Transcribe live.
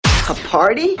A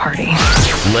party? Party.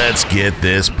 Let's get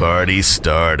this party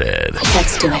started.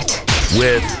 Let's do it.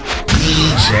 With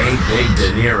DJ Big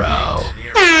Dinero.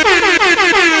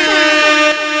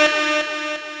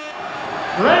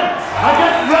 Let's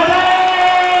get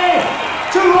ready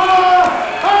to roll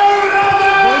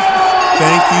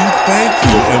Thank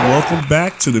you, and welcome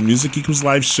back to the Music Equals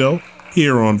Life show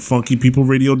here on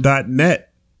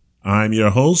funkypeopleradio.net. I'm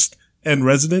your host and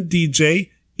resident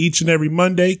DJ each and every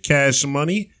Monday, Cash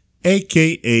Money,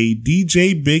 aka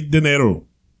DJ Big Dinero.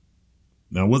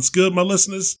 Now, what's good, my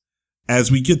listeners?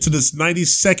 As we get to this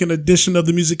 92nd edition of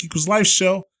the Music Equals Life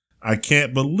show, I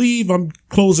can't believe I'm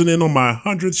closing in on my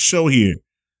 100th show here.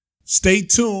 Stay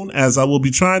tuned, as I will be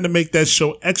trying to make that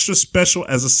show extra special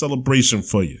as a celebration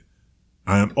for you.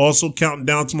 I am also counting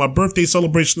down to my birthday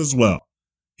celebration as well.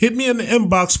 Hit me in the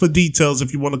inbox for details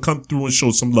if you want to come through and show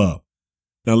some love.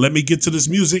 Now let me get to this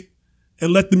music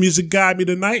and let the music guide me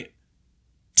tonight.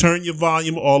 Turn your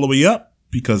volume all the way up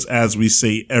because, as we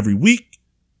say every week,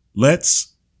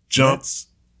 let's jump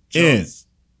in.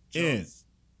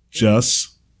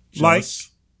 Just like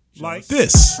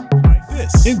this.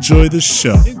 Enjoy the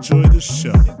show.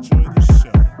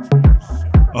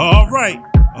 All right.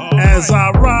 As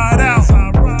I ride out,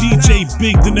 DJ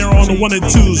Big Dinero on the 1 and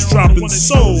 2s dropping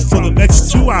soul for the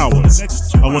next 2 hours.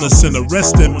 I want to send a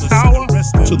rest in power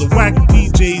to the whack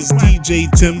DJs, DJ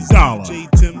Tim Dollar.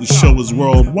 The show is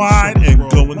worldwide and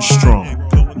going strong.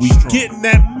 We getting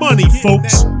that money,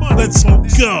 folks. Let's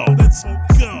go.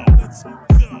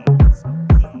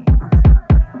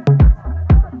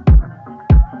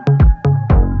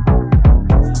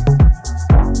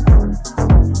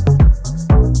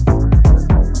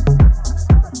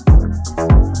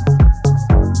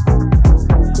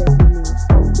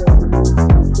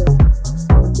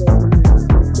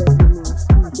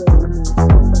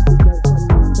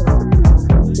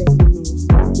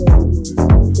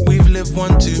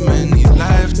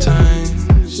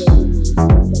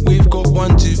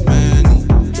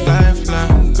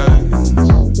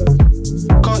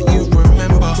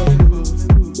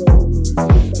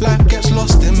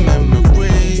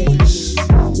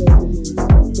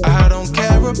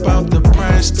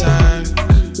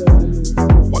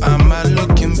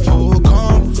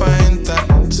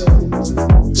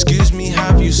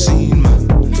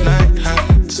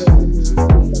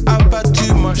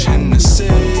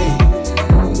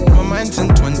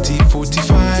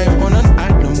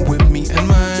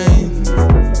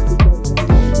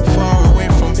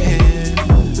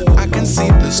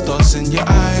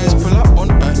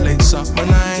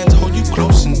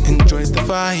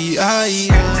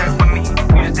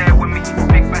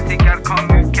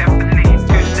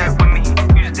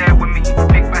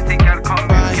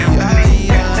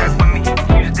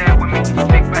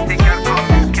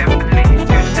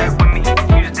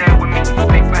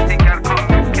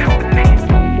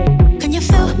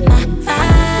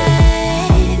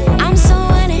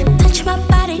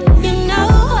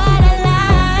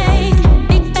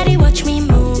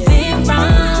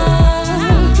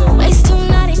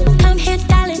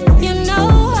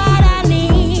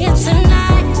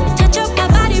 Touch up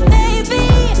my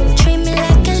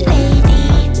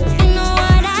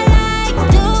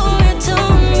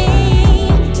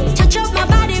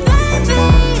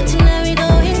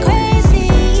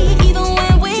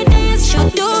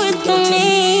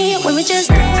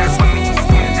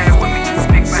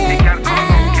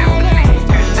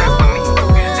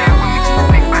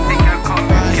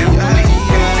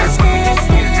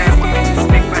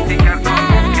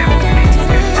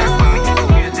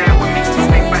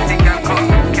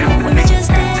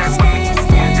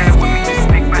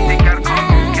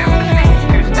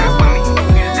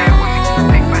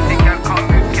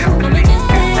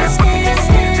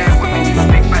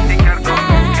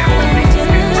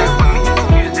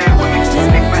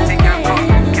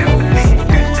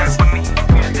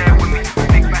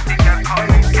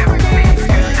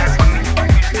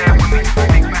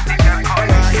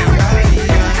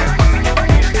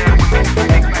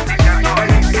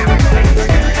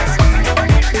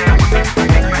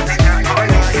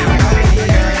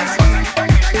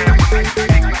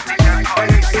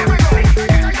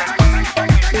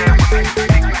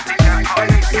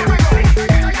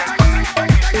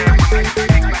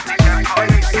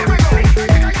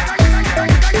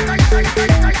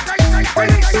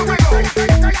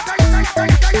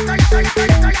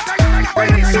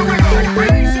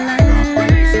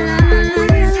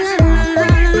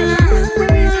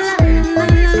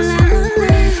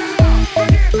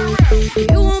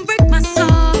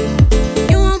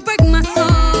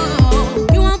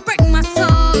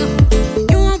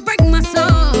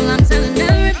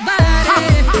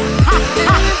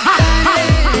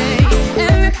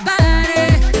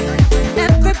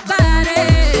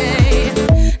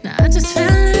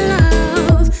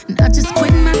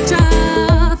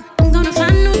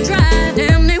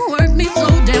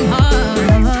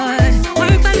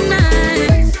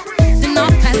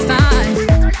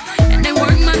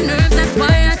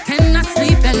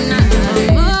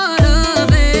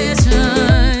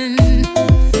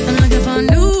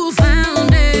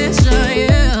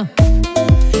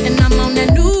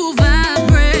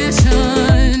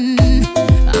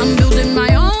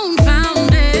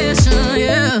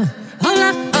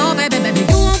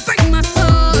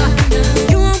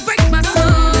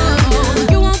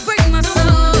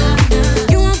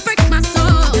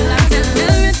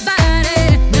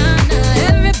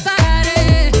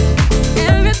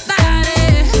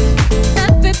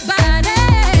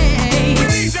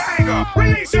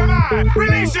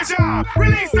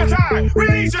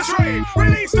Release the strain,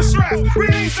 release the stress,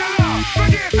 release the love,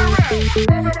 forget the rest.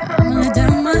 I'm gonna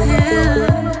down my head,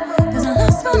 cause I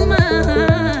lost my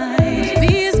mind.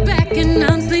 B is back and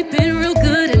I'm sleeping real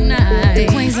good at night. The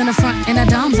queen's in the front and the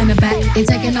dom's in the back. Ain't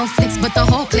taking no flicks, but the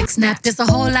whole click snap. There's a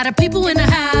whole lot of people in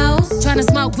the house, trying to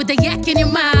smoke with the yak in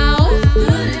your mouth.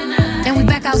 And we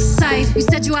back outside. You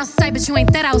said you outside, but you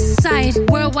ain't that outside.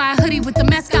 Worldwide hoodie with the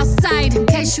mask outside, in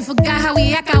case you forgot how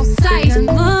we act outside. Got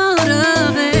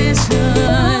motivation.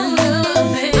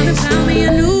 I done found me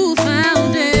a new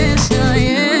foundation,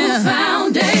 yeah.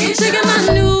 Taking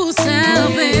my new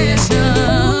salvation.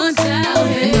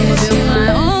 And I'ma build my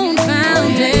own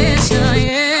foundation,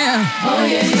 yeah. Oh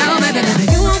yeah. Oh baby, baby,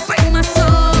 you won't break my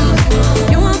soul.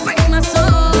 You won't break my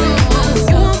soul.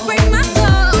 You won't break my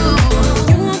soul.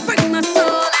 You won't break my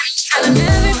soul. And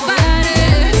everybody,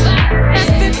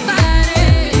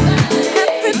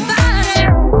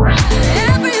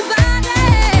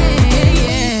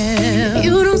 yeah.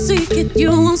 You don't seek it, you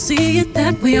won't see it.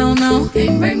 That we all know.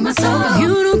 Can't break my soul. If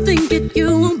you don't think it,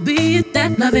 you won't be it.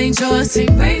 That love ain't yours.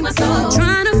 Can't break my soul.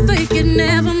 Trying to fake it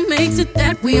never makes it.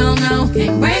 That we all know.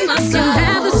 Can't break my soul. Can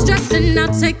have the stress and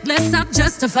I'll take less. I'll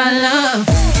justify love.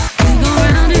 We go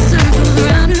round in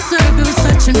circles,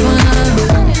 searching for love.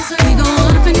 We go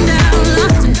up and down,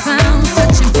 lost and found,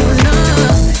 searching for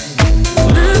love.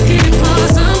 Looking for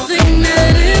something that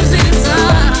lives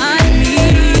inside me.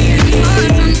 For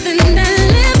something that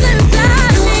lives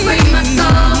inside me.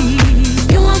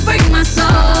 You won't break my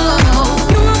soul.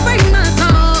 You won't break my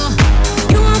soul.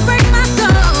 You won't break my soul. You won't break my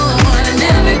soul.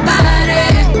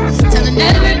 Telling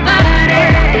everybody.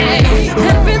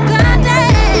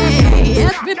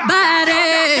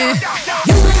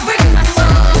 You won't break my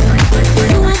soul.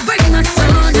 You won't break my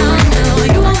soul. No, no.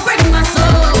 You won't break my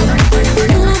soul.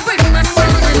 You won't break my soul.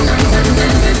 And I'm telling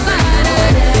everybody.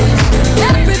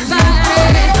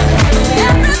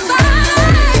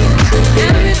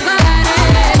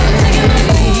 Taking my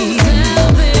new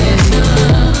salvation.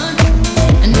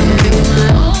 And I'ma build my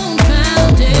own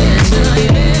foundation,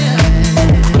 yeah.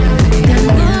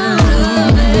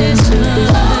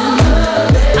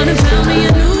 I done found me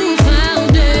a new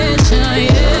foundation,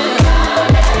 yeah.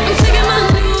 I'm taking my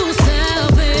new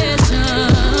salvation,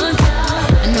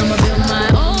 and I'ma build my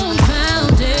own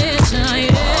foundation,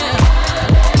 yeah.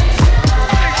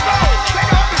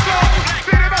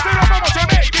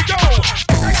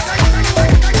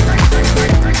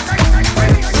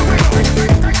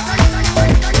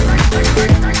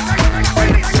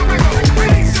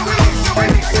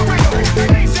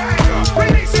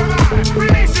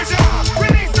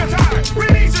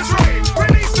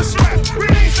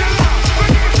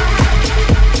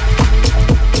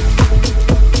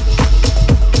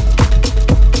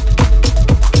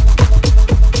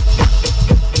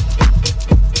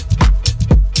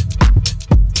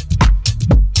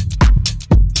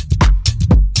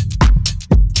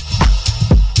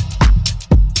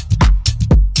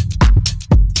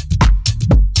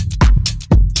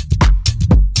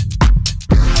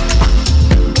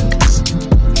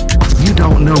 You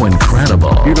don't know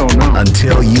incredible. You don't know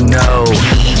until you know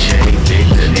DJ Big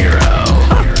Dinero.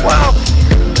 Wow,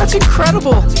 that's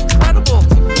incredible.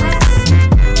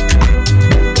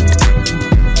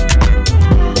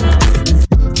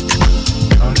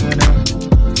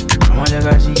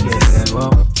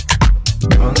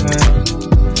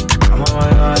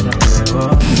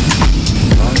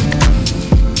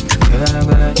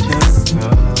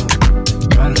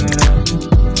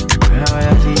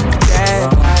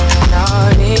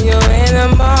 I need you in the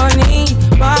morning,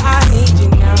 but I need you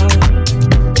now.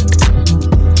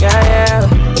 Yeah,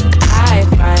 I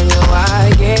find you,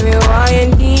 I give you all you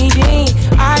need.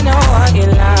 I know what you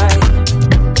like.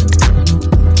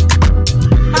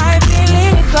 I feel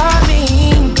it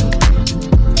coming.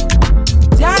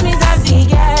 Time is of the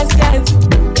essence.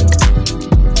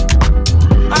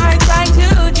 I try to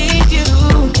teach you,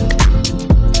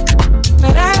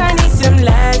 but I need some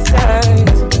lessons.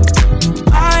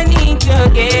 I need to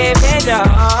give it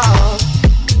all.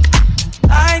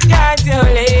 I got to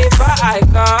live, but I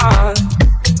can't.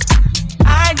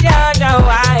 I don't know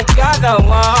why you're the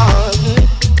one.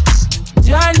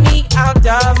 Turn me out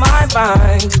of my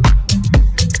mind.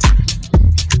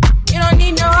 You don't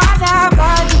need no other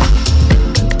body.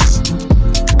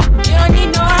 You don't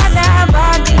need no other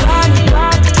body.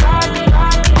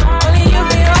 Only you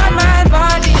feel on my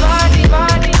body.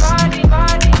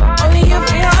 Only you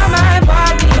feel on my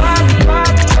body.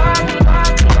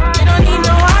 You don't need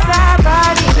no other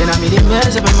body. Then I made it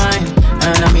mess up my mind,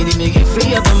 and I made it make it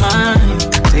free up my mind.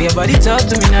 Say your body talk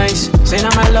to me nice. Say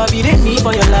now my love you didn't need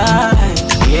for your life.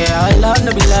 Yeah, I love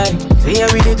no be lie. Say yeah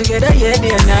we did together, yeah,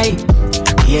 day and night.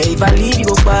 Yeah, if I leave, you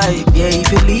go buy. Yeah, if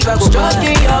you leave, I go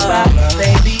stroking your body,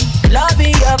 baby.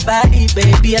 Loving your body,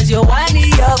 baby. As you're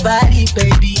whining your body,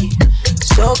 baby.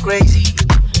 So crazy.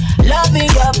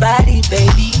 Loving your body,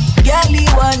 baby. Girl, you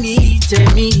want it to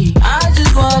me. I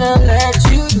just wanna let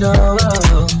you know.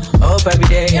 Hope every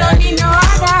day. You don't need no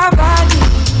other body.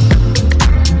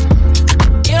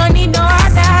 You don't need no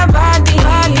other body.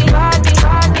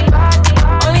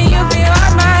 Only you feel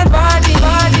on my body.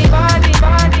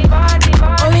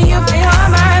 Only you feel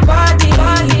on my body.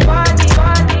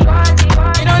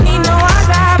 You don't need no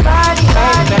other body.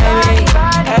 Baby,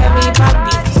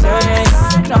 everybody deserves.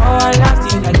 No one loves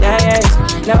you like that.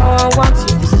 No one wants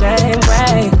you the same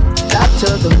way. Up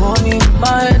till the morning,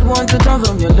 my head wants to turn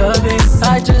from your loving.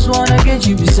 I just wanna get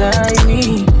you beside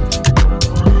me.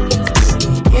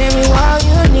 Give me all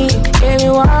you need. Give me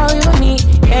all you need.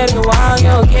 Give me all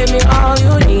you. Give me all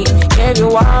you need. Give me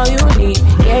all you need.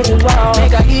 Give me all.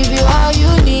 Make I give you all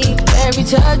you need. Every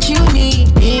touch you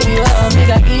need. Give you all. Make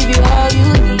I give you all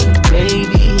you need,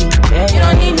 baby. You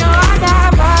don't need no other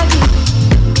body.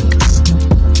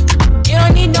 You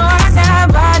don't need no other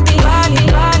body.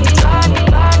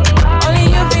 Only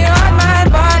you feel on my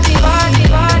body.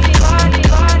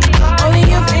 Only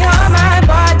you feel on my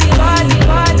body.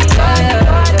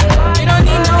 You don't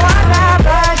need no other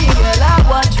body. Girl, I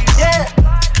want you there.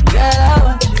 Girl, I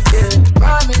want you there.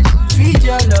 Promise to treat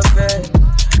your love bed.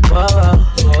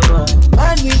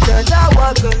 When we touch, I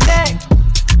walk connect.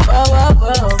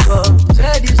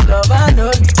 Say this love, I know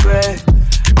regret.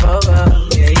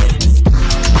 Yeah, yeah.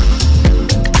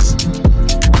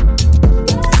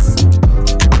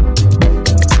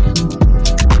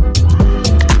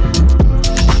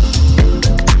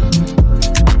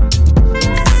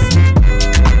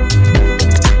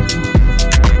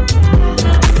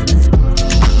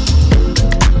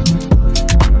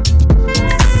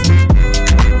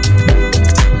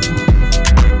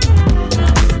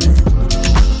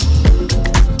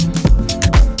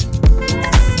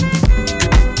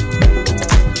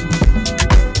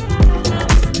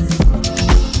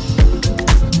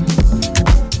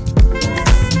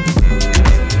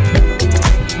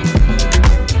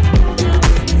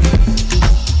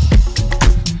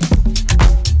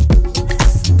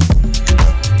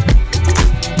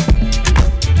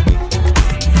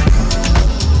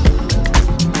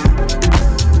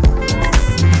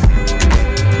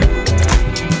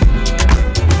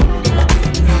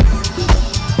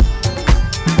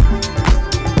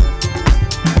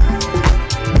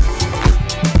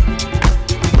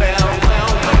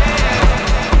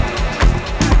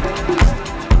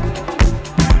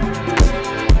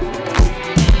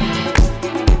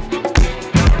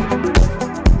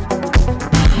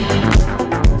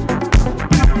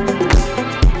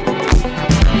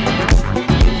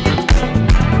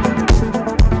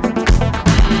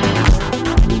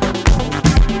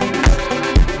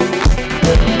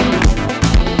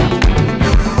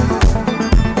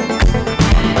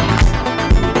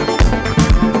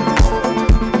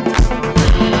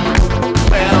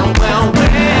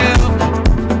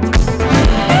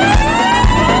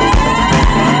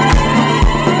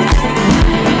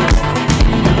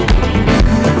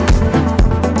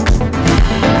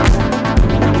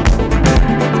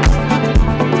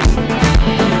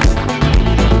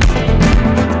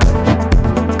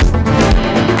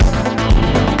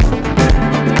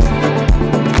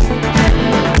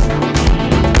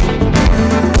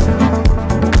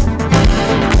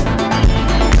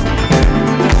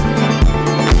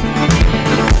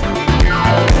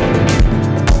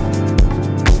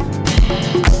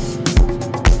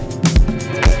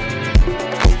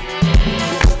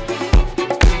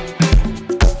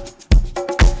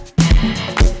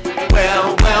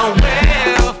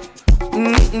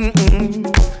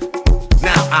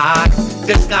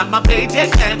 got my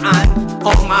paycheck and I'm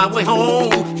on my way home.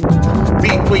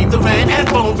 Between the rent and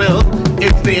phone bill,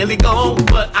 it's nearly gone,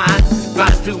 but I try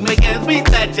to make ends meet.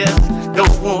 That just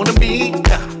don't wanna be.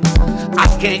 I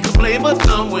can't complain, but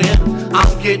somewhere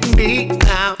I'm getting beat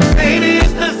now. Maybe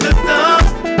it's the system,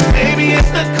 maybe it's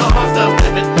the cost of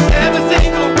living. Every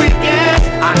single weekend,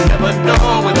 I never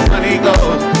know where the money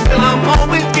goes. Till I'm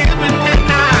always giving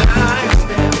and I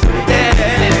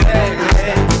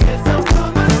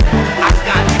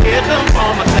got to get them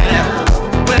for myself.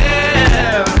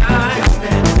 Well,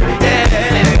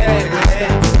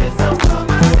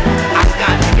 I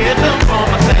got to get them for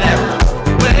myself.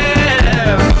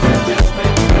 Well,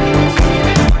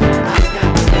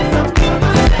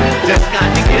 just got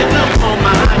to get them for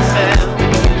myself.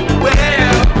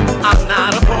 Well, I'm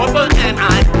not a pauper and I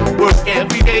work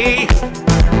every day.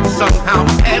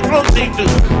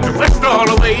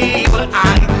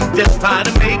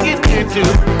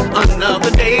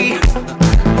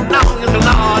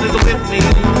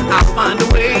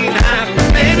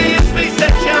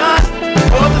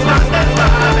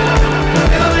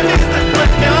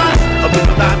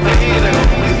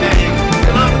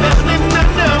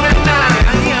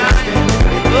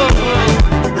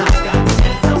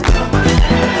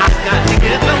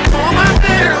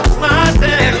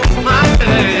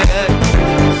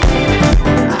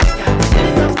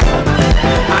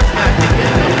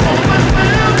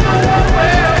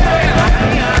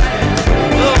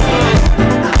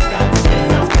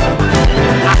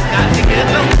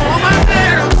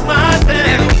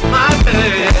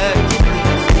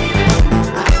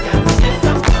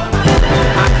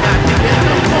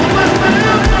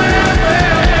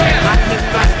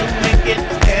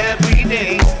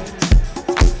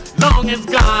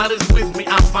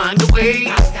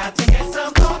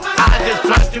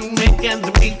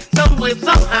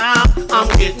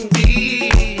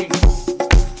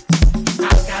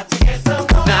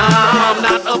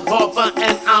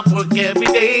 work every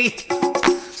day.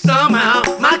 Somehow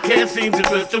my cash seems to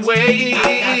drift away.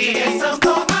 I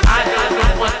don't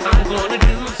know what I'm gonna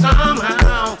do.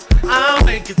 Somehow I'll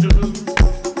make it through.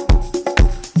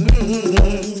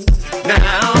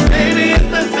 Now maybe it's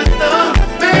the system,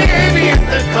 maybe it's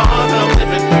the cause of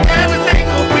living every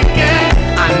single weekend.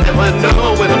 I never know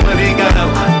where the money goes.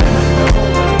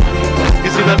 You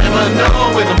see, I never know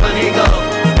where the money goes.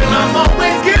 And I'm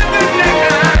always giving that.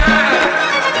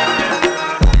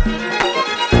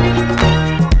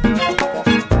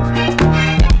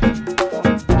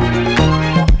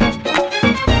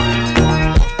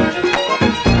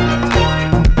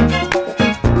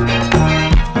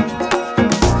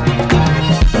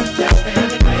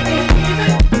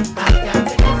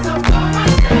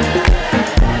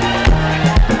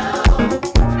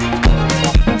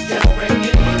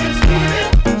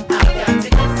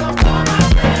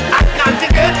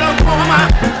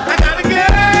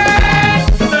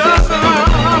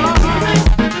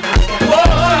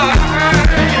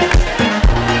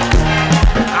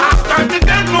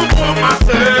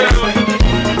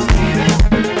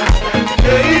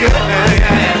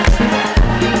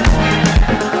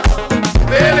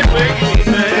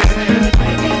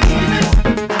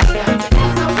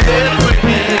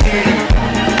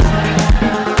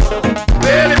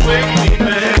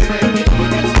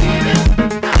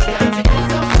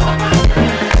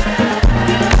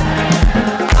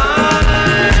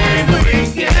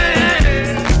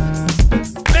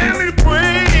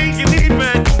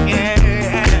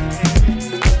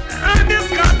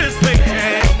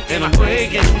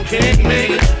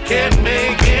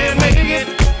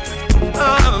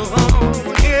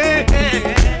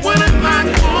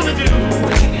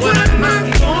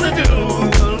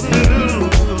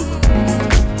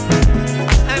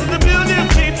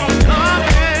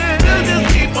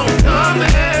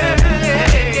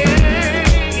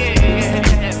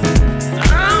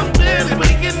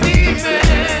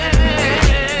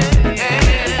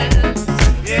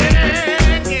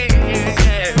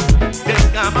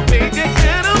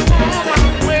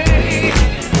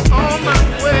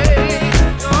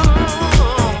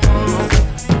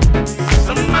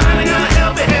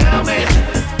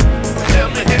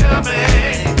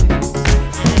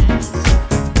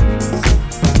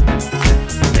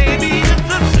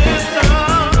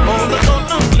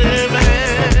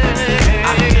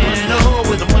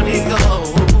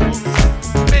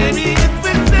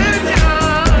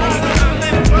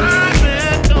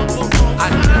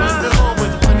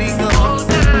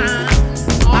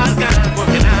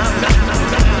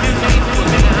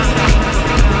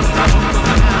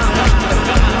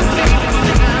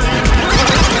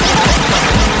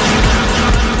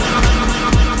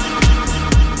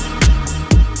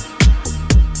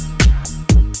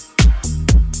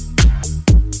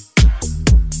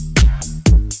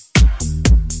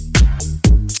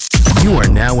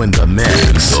 Now in the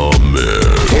mix.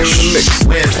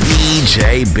 With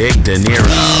DJ Big Dinero.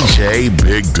 DJ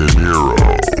Big Dinero.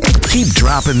 Keep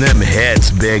dropping them hits,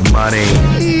 Big Money.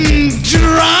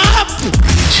 Drop!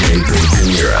 DJ Big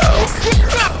Dinero.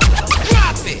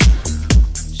 Drop it.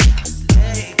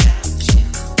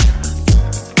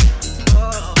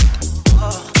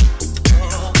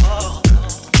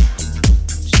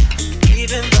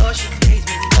 Even though she pays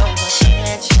me no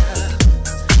attention,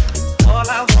 all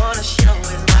I wanna show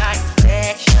is my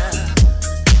affection.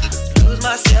 Lose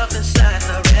myself inside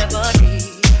her reverie.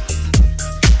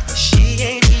 She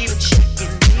ain't even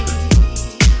checking me.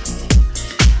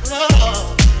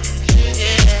 Oh,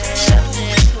 yeah,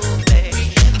 ooh, baby.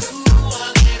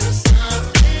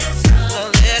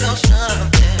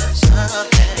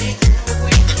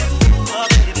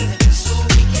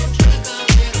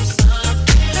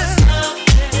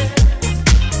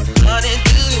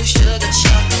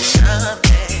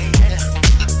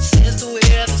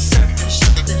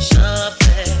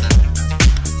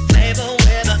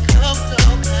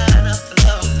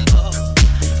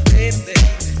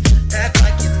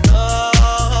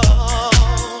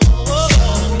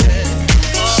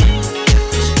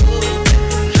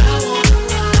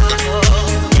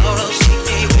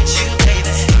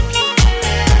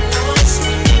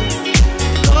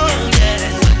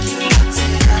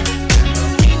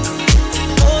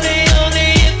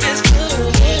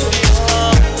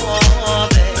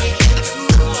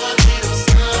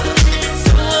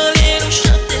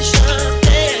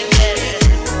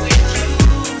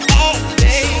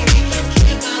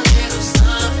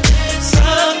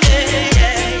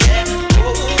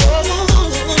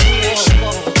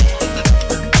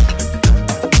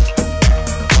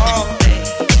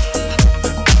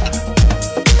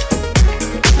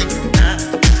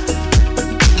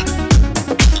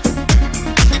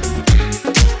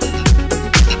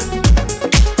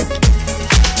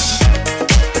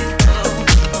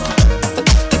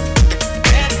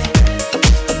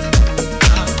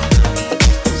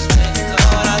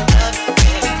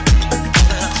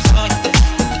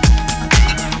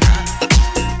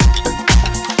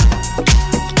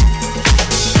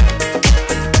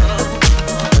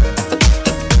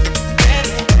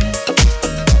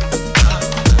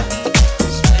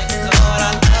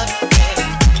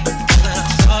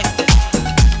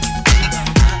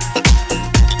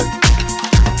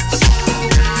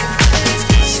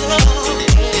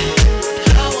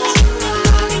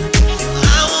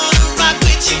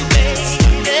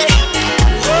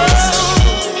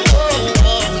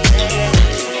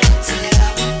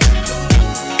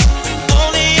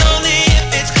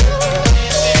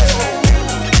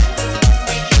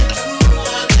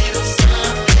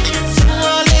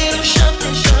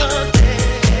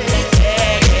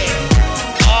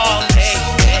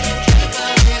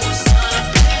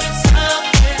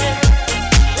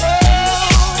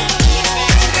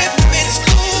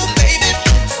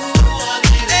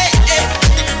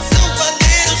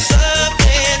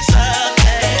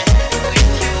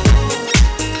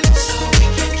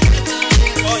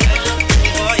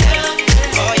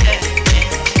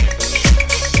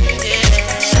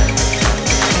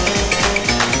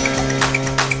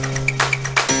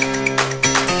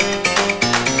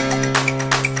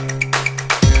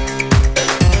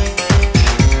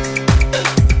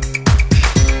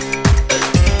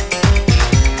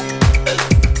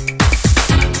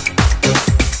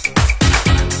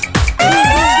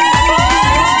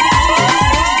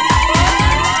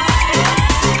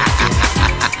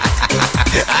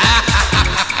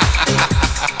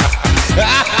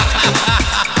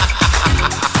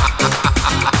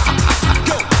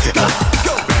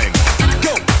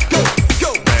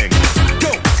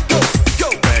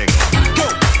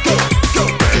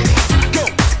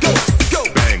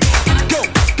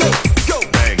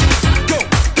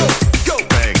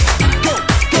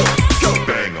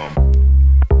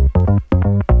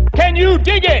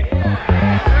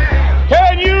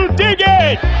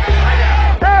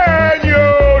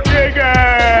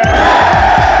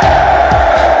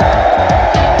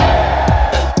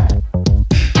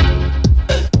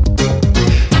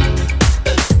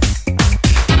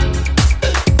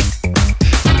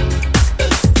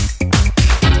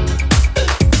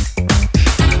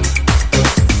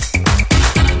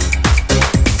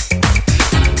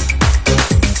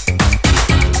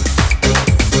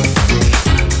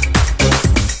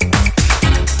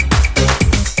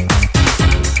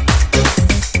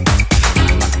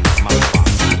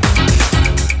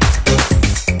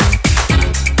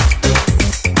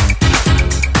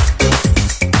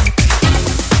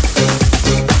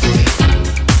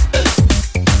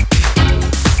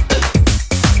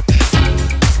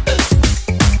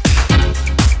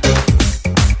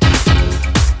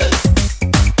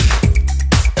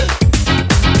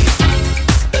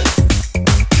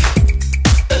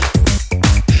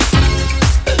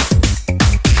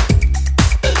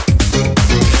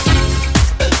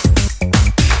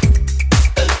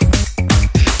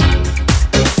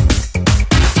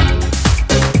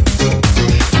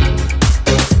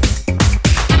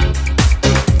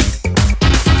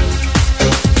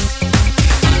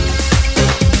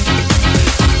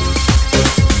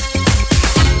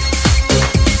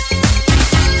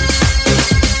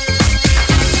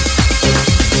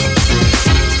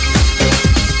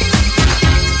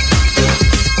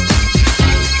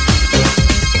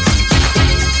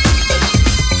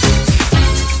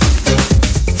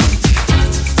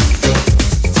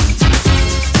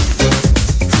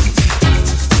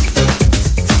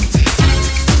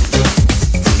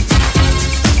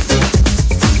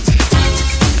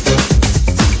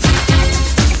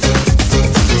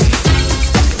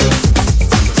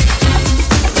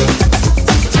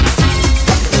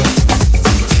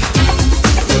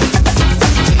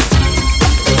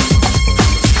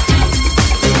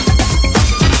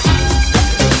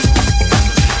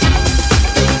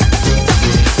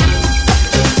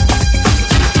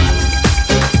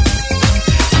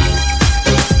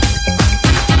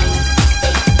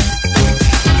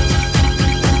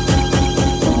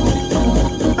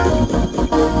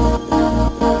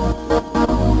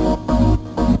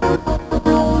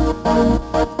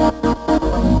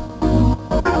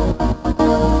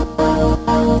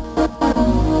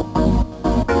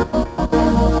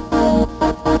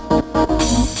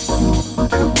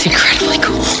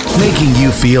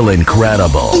 feel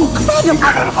incredible.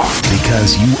 Incredible.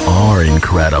 Because you are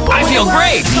incredible. I feel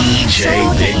great. DJ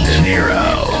Big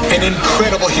Dinero. An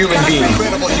incredible human being.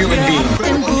 Incredible human being.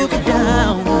 And move it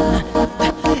down.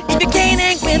 If you can't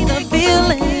act with the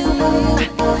feeling,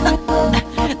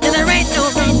 then there ain't no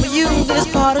room for you in this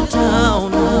part of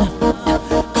town.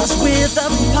 Cause we're the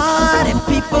party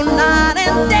people night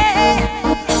and day,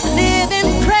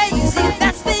 living crazy,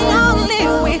 that's the only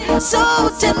way. So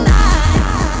tonight,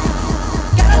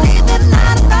 gotta leave the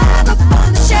night right up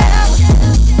on the shelf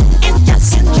and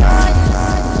just enjoy.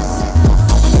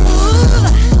 Ooh,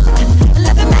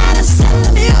 let the medicine,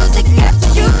 the music get to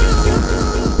you,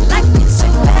 like it's so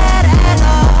bad at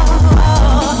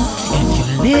all. If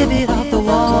you live it off the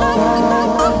wall,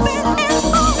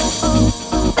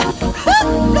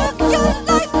 live your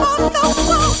life on the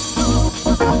wall.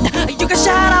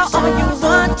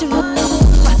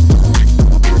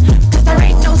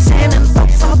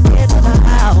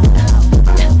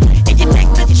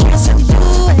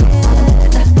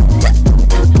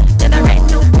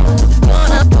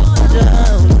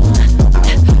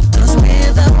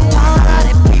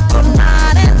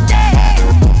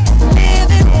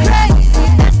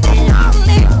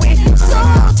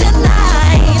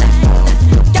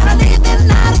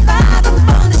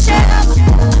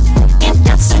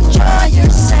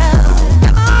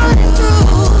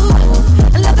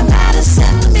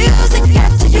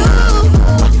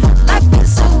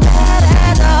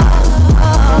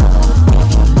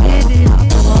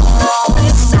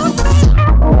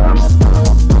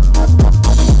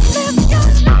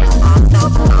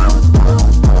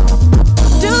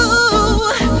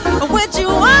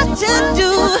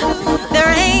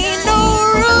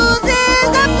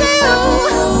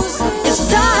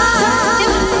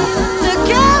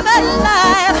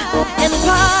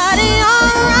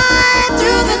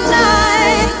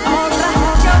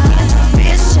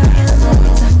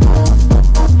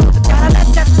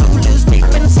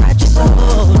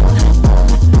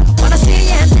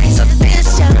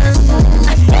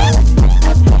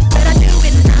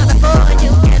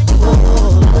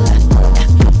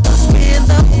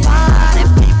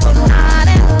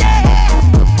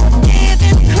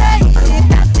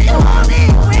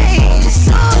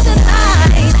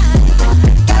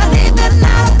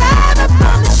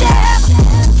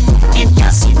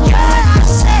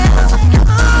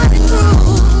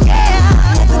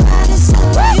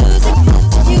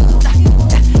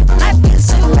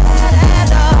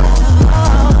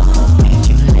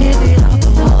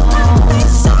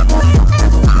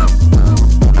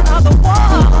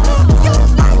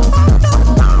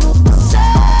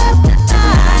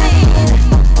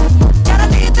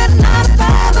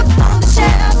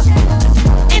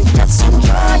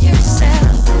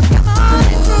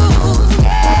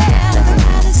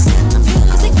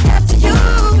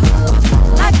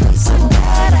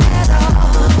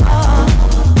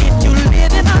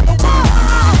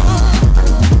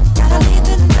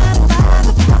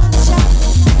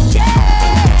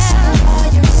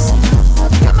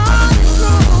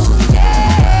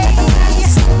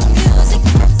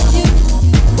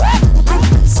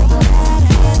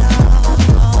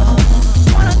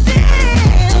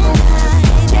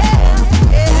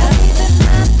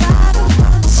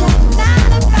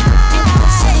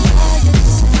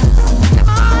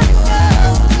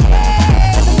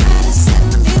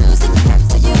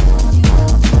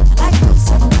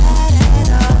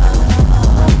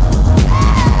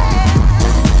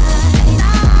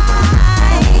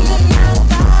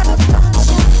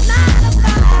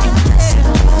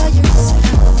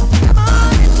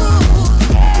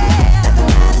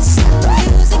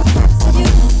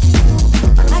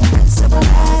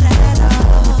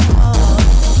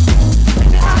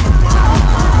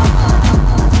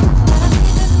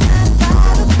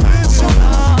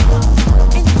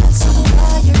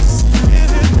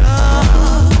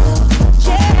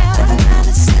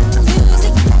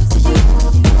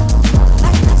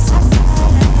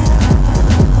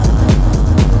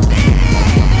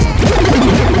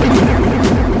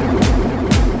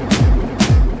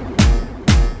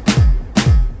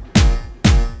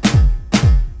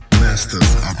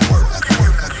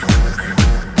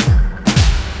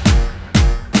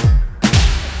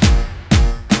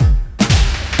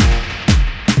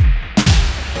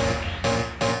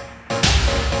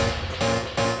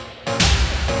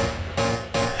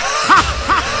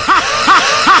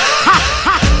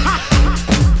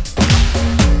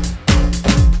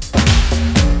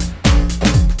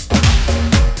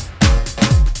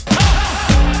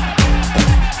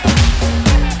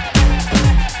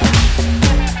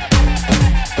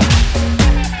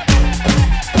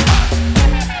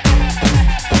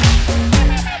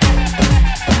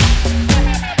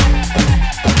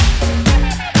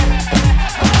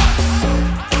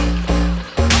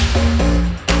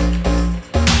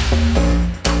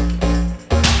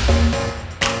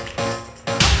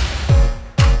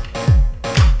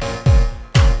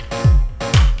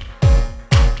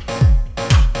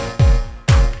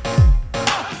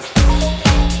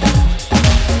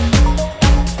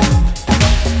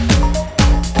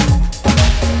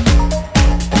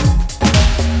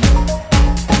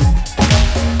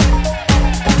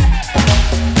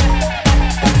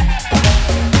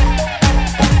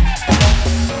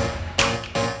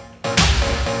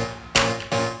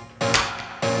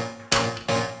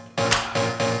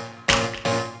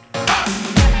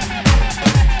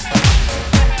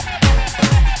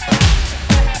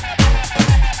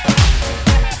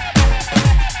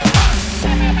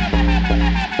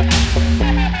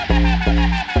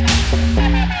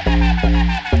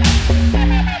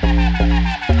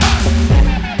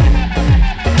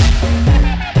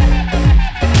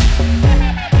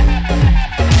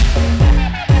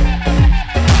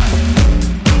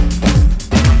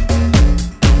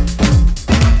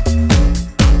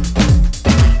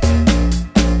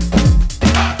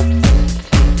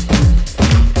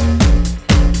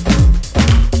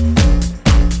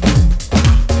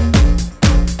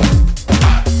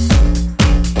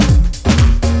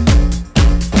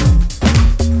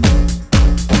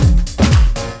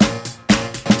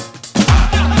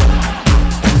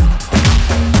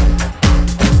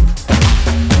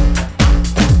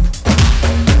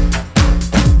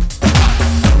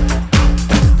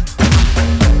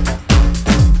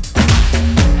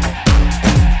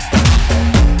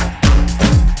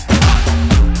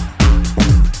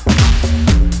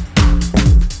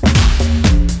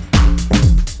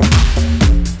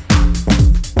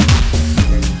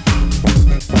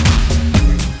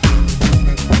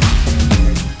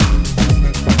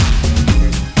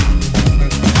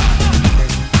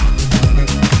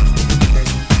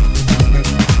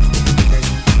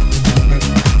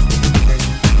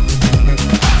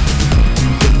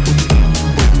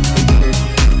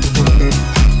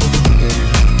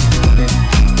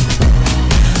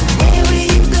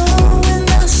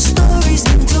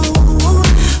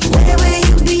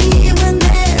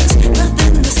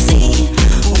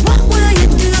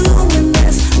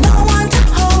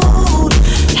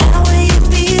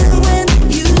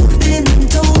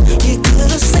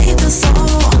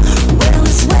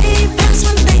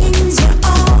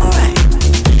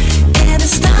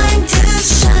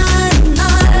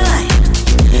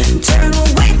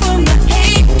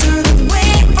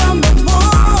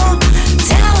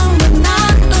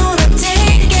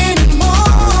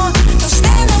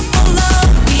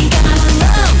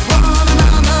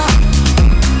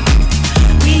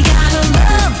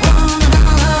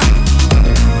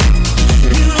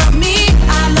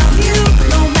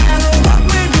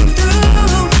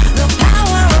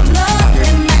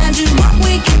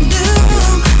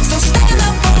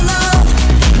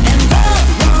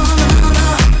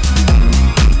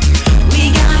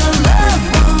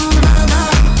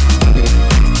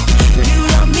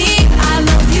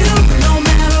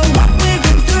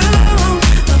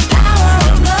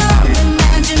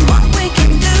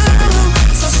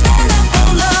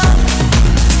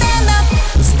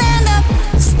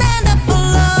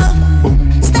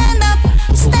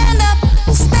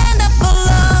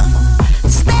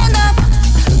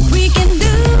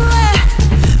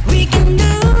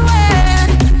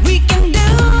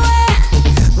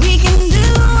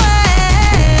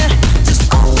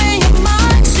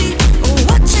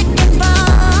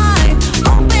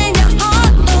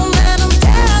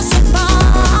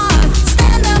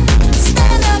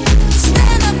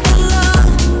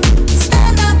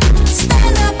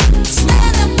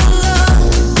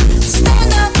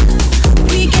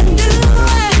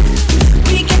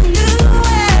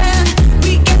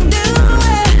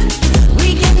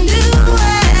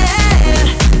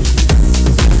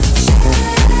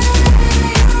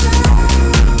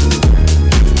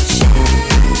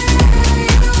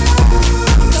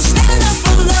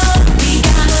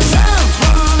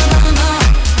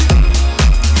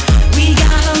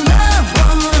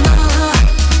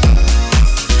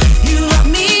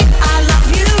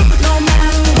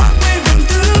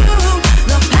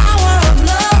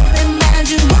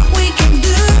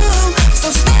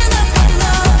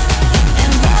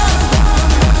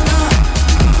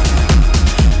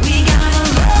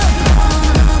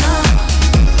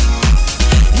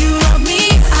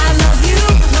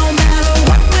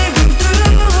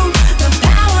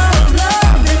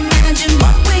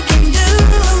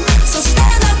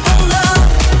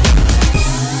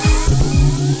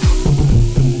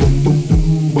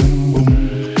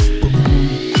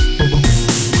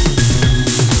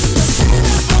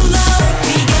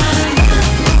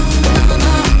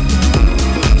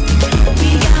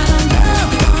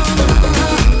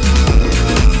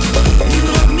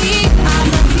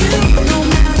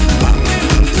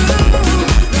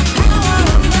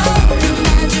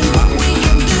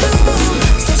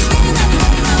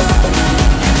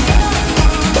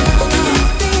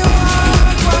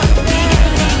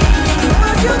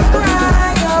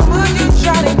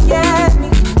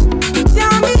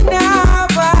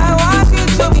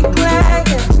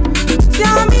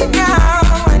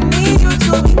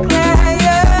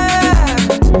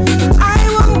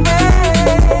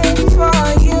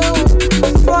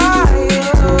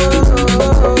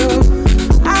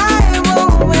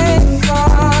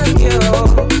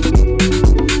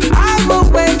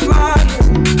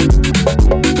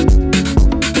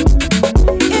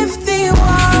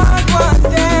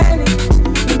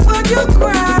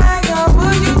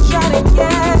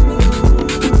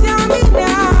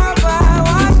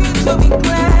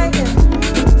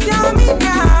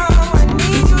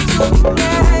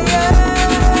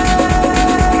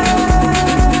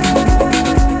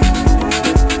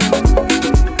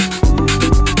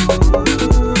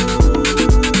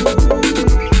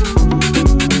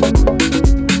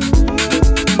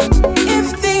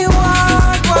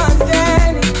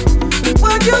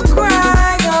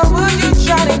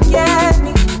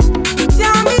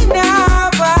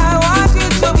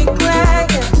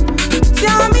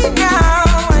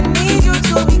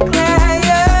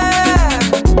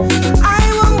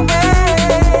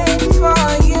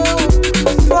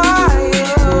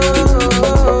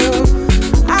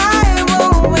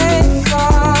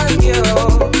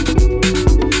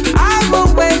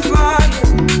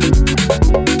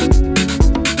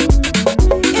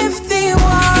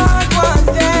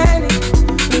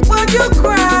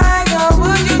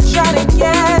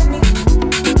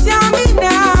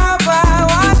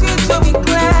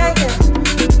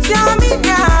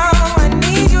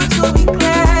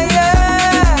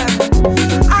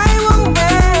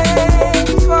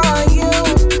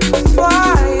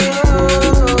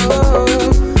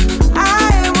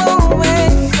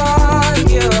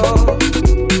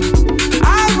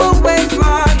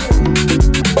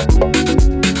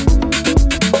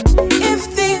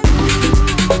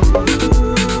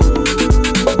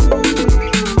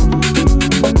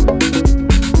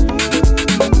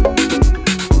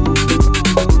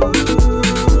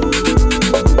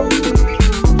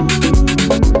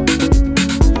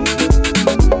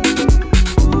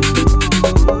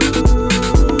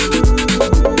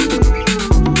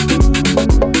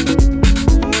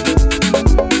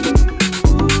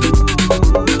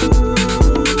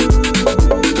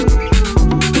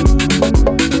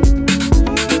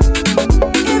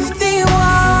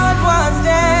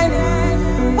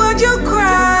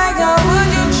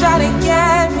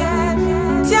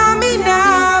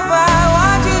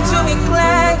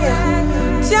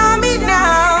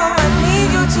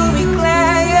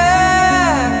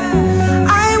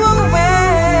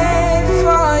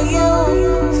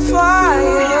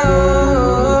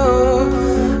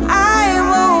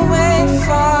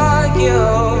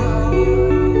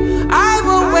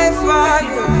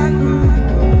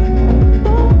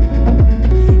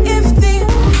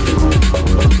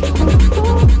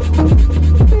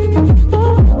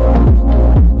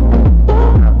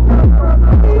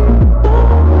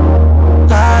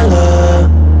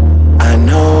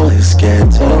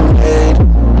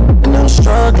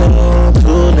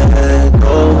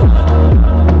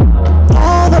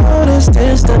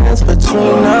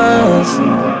 between us.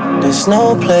 There's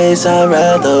no place I'd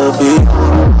rather be.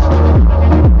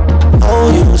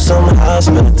 Owe you some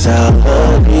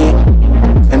hospitality,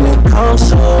 and it comes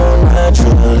so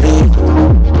naturally.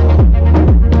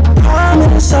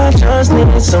 Promise I just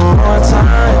need some more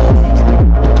time.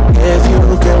 If you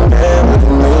can bear with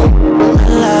me.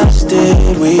 When last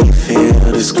did we feel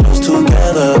this close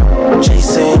together?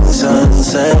 Chasing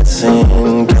sunsets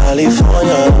in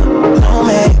California. Don't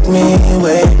make me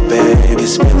wait, babe,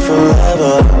 it's been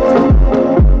forever.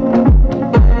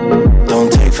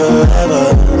 Don't take forever.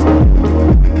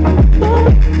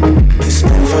 It's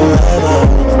been forever.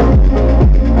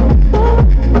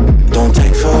 Don't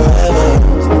take forever.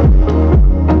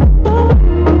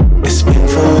 It's been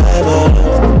forever.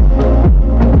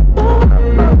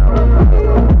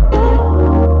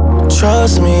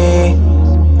 Trust me,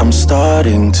 I'm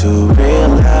starting to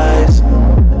realize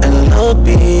and look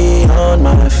beyond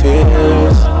my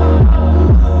fears.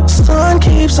 Sun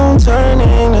keeps on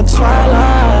turning to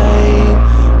twilight.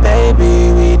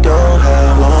 Baby, we don't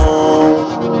have long.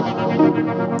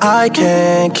 I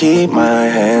can't keep my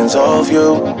hands off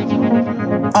you.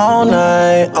 All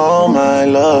night, all my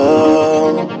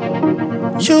love.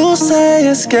 You say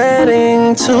it's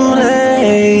getting too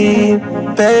late.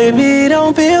 Baby,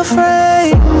 don't be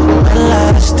afraid. When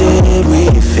last did we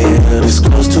feel this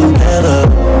close together?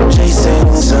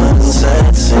 Chasing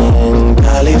sunsets in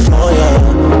California.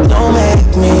 Don't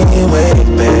make me wait,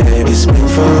 babe, it's been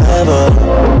forever.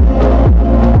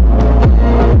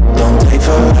 Don't take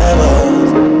forever.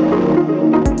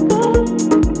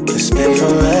 It's been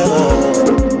forever.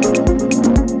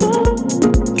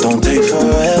 Don't take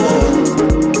forever.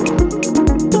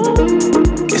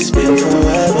 It's been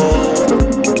forever.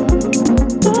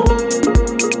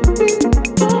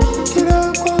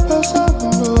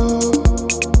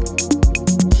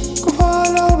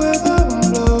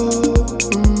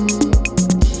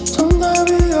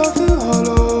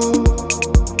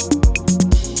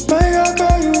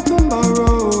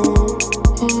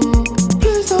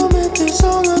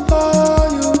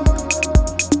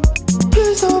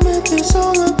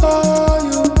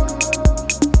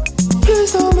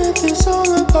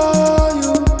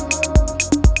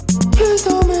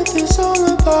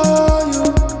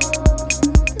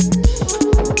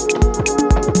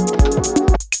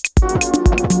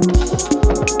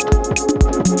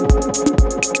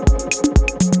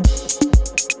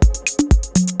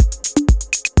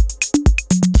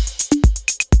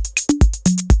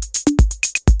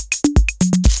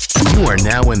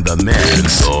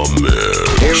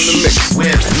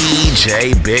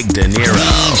 Big Dinero.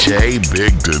 DJ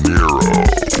Big Dinero.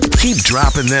 Keep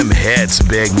dropping them hits,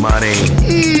 Big Money.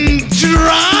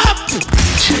 Drop!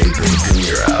 DJ Big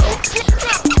Dinero.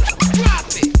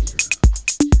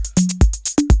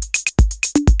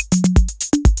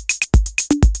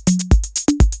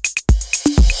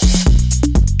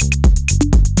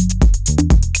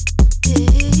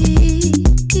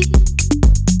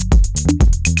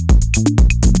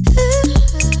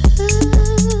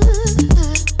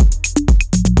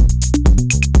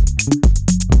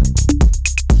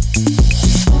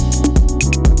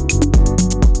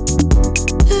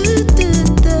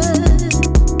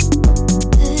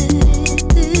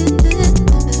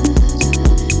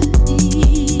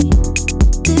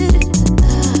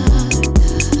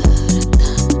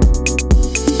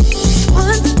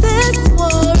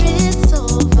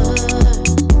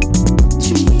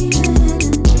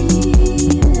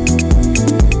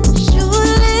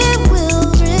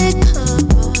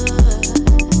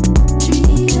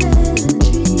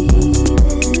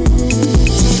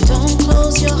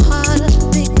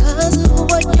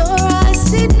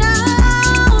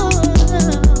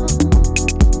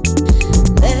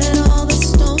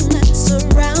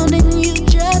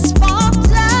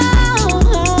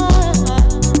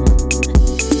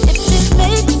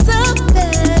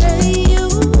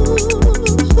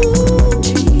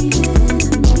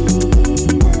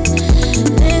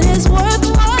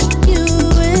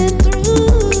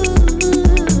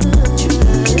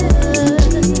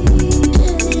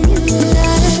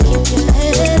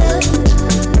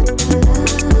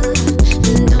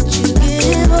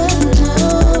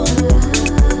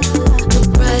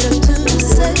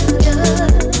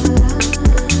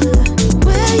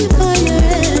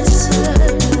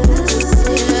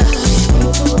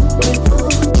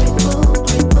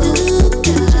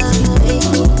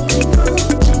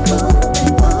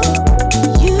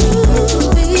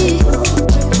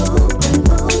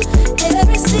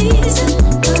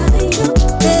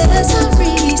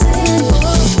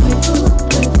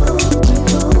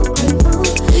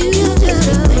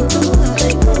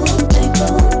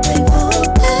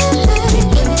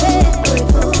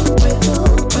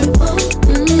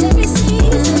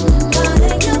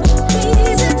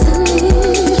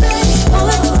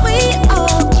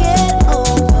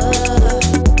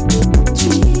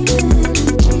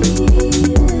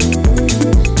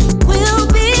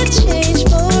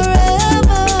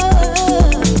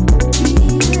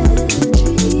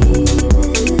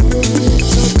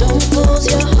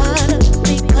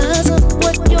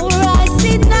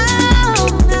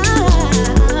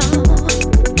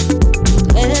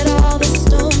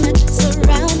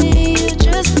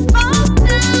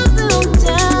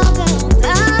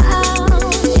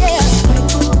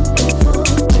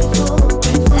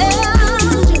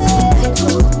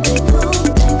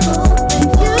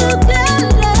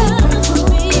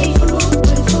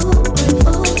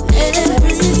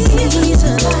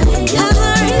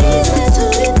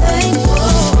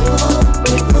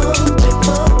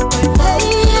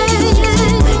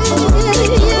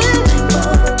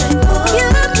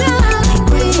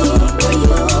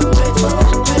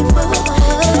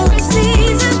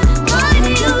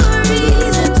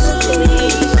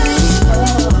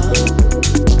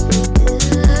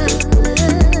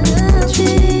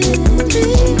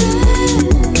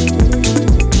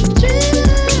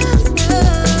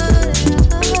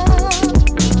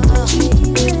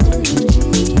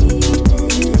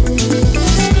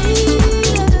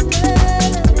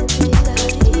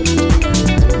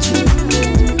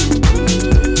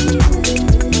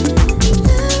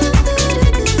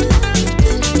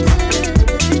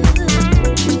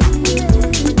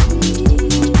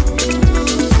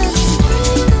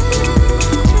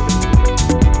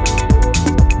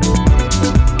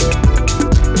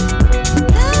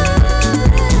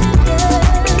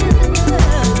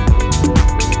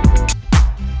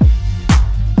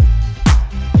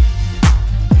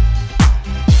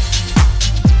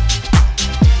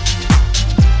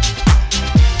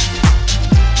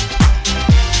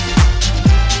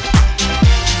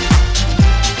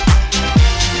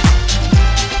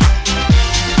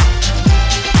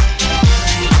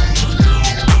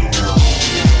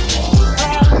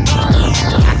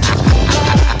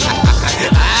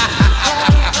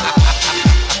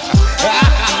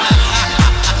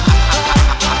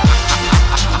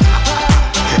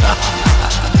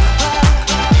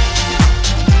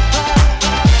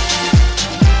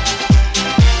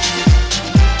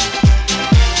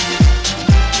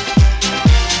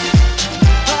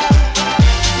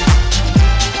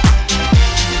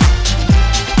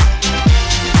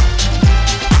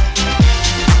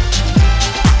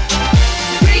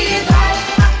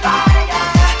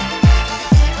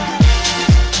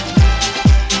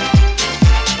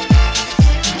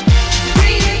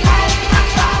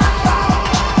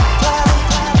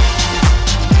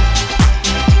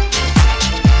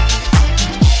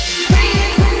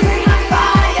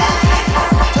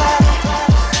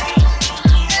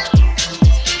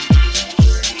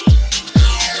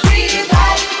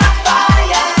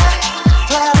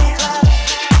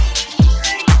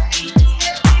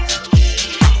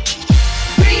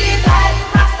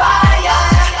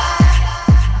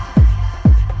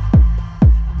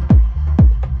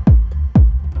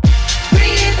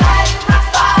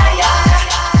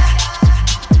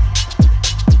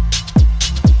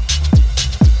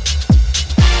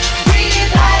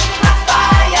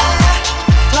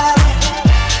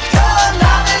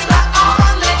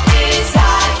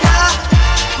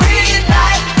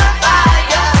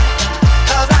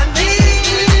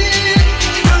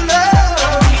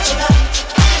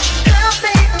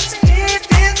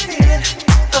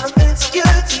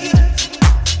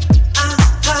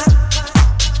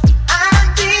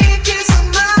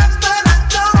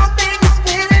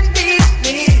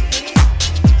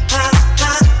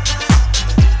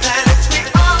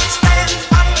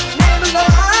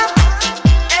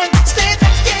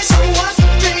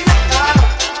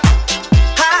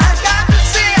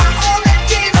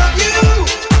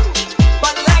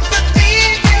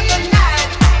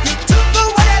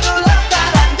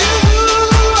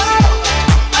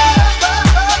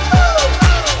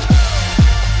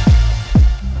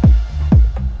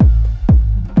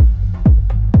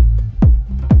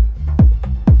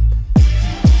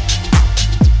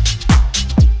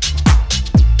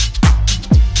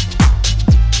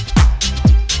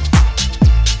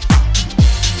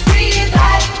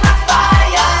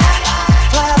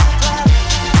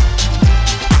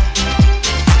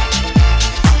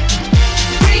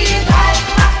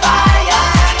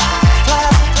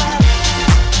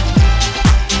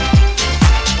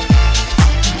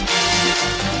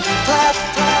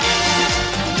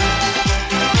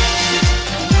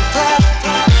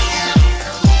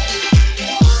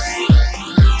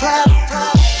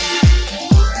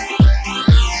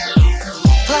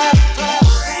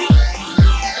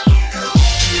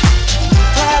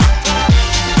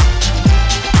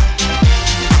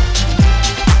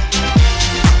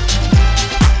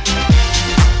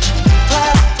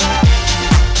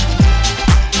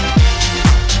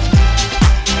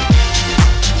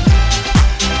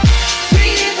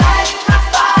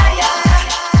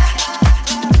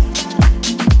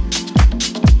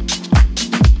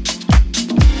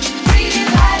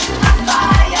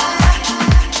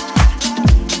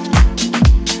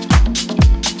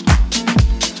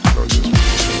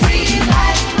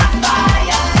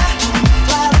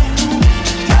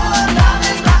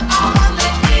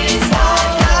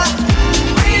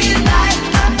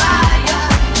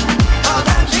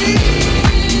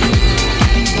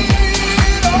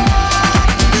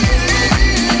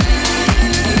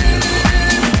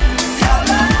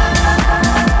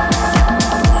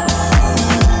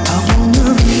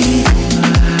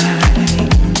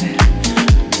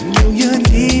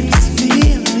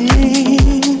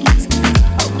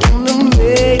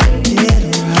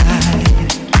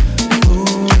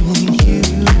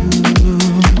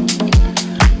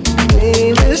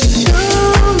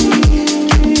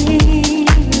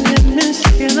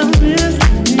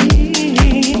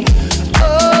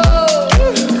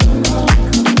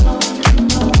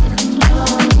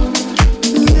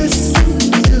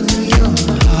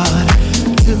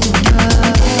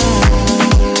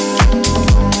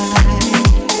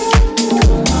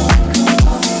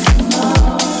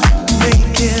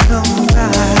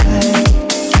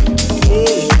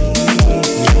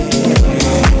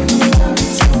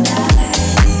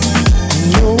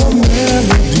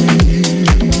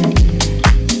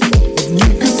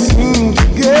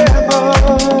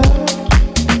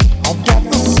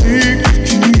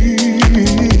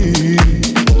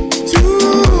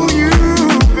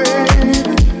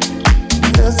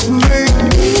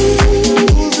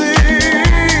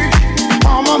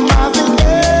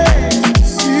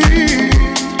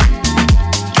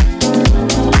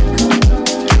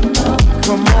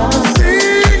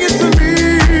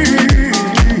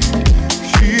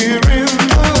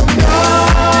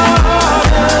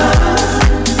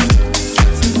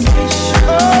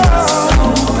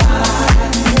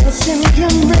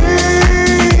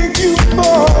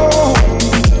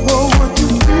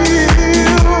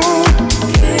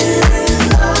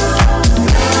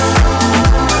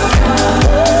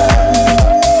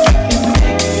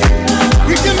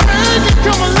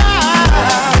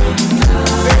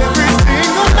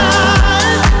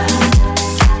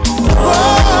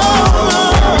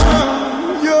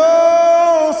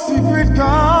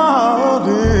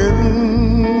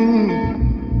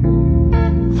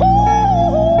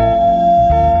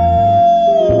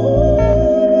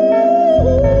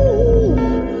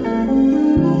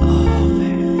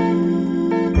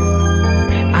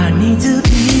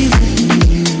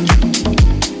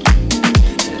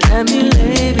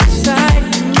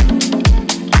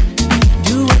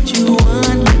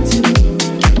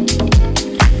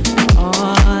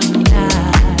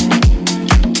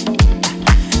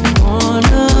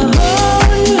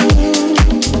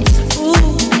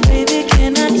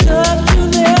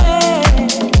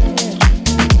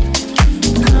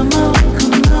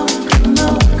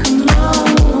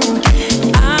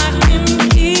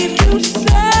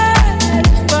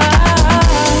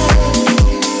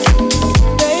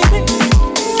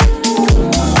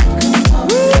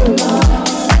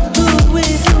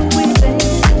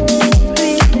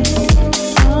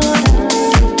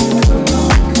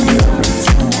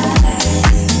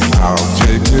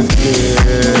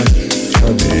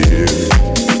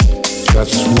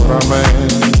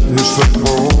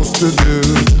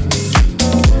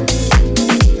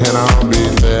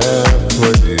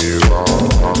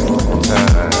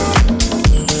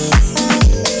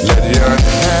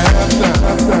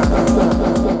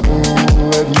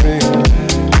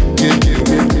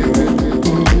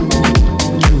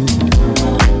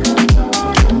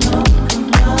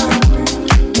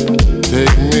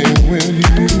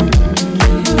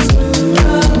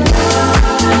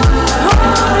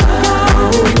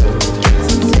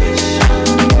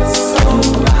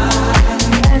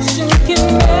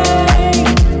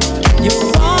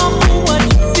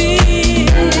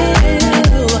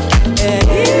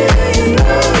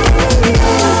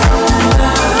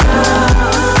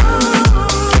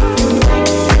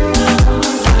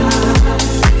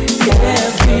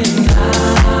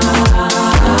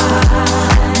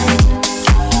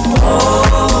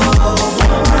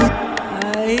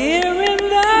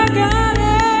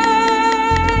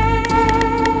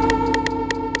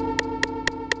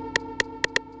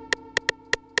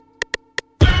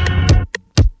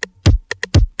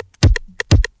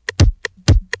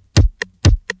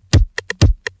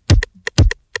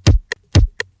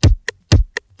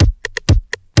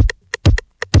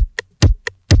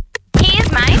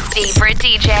 favorite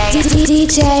DJ.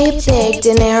 DJ Big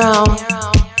Dinero.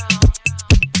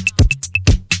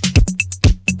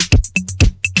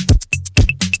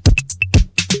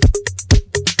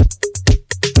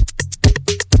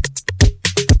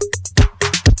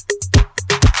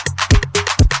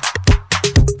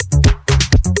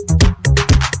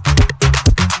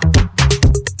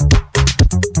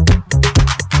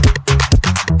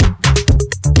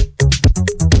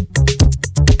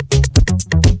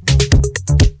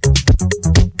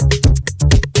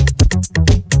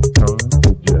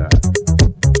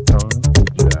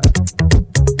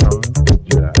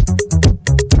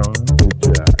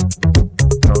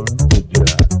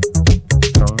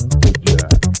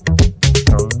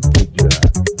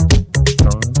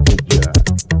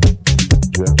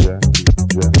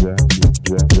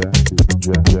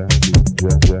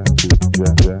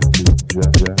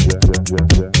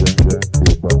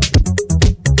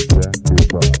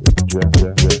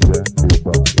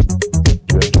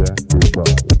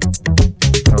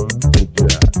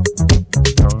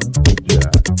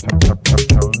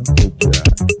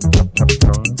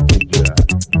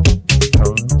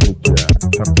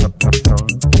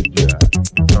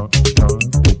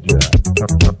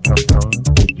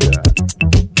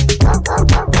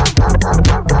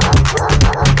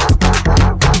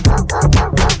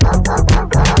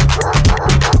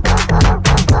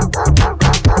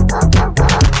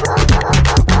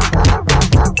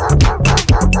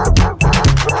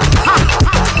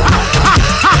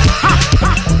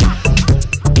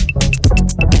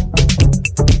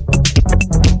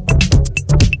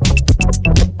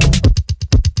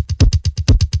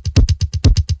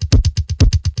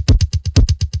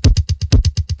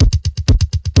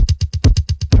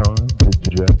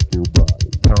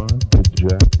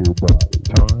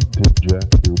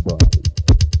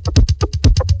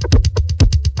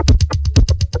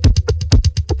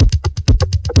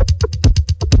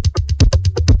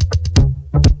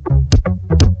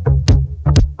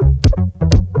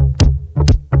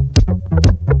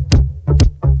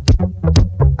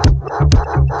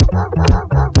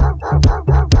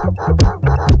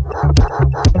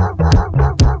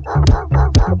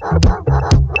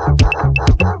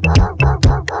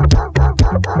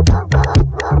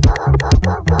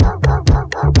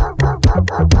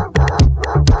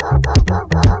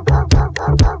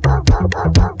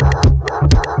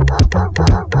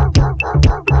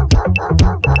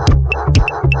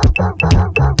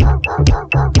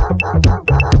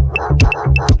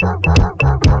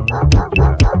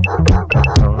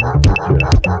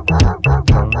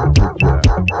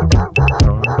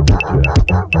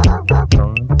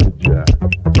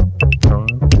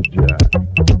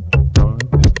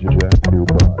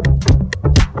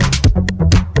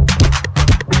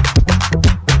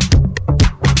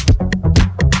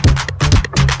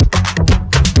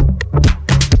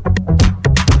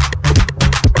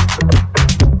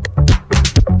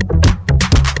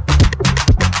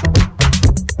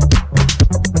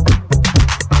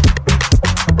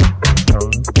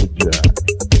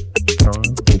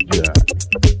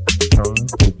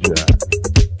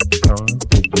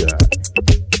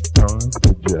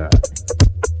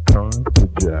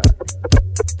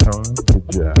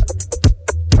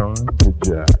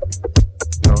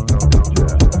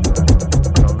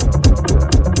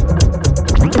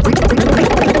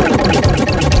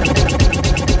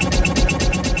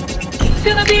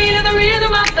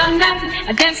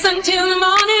 I dance until the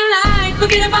morning light.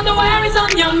 Forget about the worries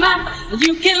on your mind.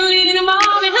 You can leave them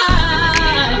all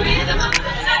behind.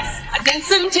 I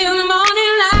dance until the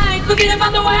morning light. Forget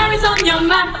about the worries on your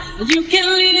mind. You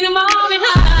can leave them all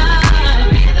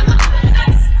behind.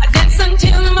 I dance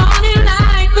until the morning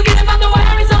light. Forget about the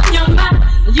worries on your mind.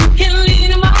 You can leave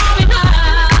them all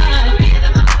behind.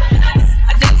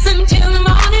 I dance until the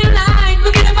morning light.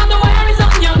 Forget about the worries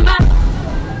on your mind.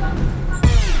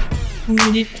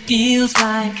 When it feels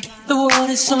like the world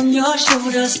is on your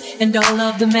shoulders and all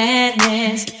of the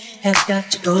madness has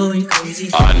got you going crazy.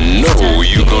 I know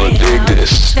you're gonna dig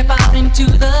this. Step out into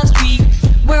the street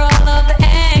where all of the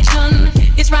action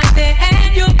is right there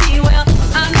at your feet. Well,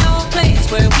 I know a place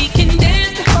where we can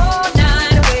dance the whole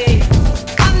night away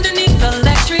underneath the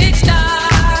electric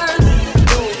stars.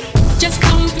 Just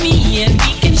come with me and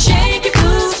we can shake your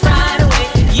blues right away.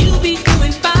 You'll be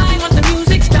doing fine once the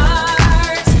music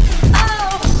starts.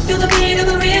 Oh, feel the beat of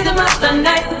the rhythm of the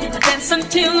night. Dance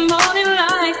until the morning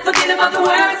light. Forget about the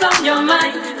words on your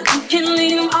mind. You can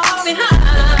leave them all behind.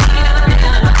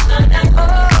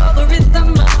 Oh, the rhythm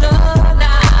of the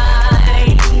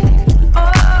night.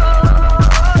 Oh,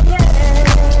 yeah.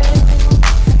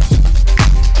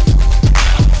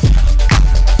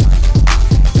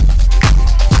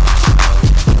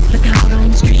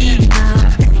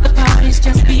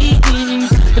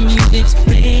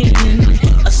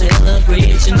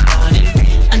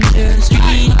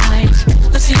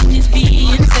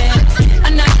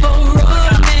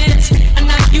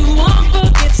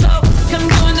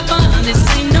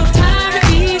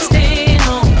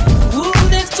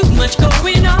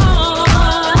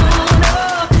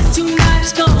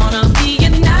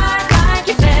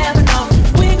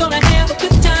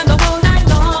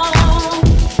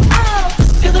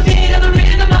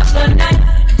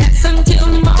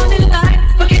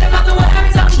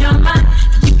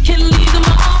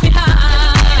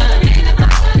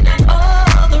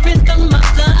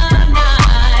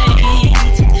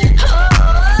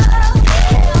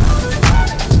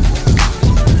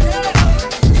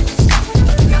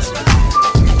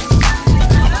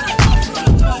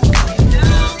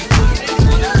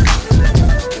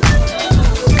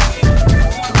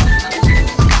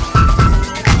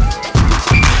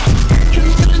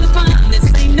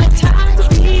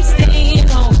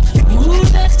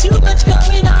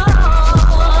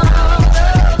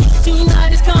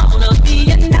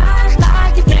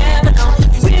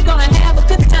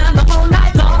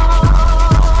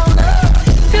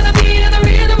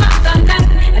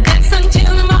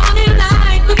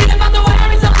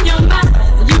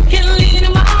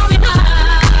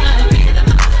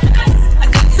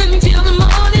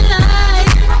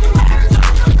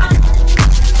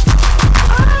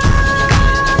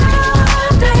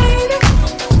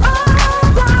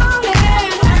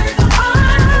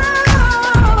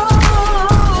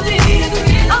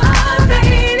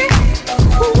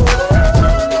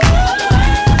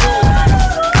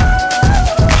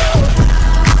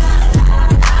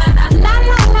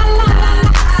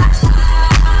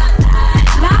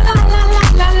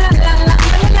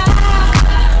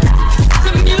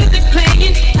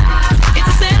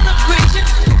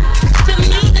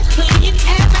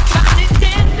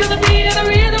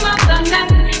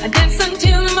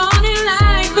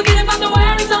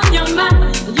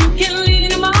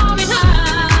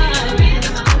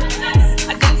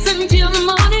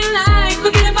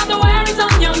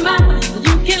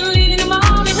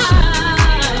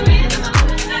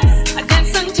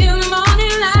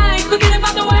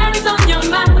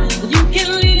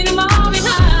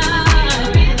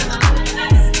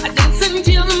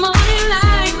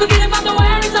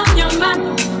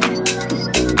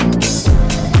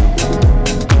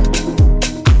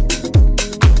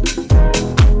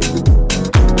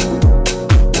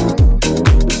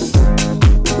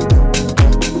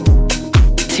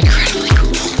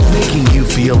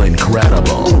 feel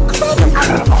incredible.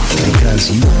 Incredible. Because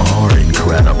you are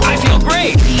incredible. I feel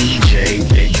great. DJ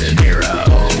Big Dinero.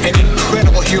 An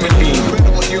incredible human being.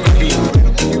 Incredible human being.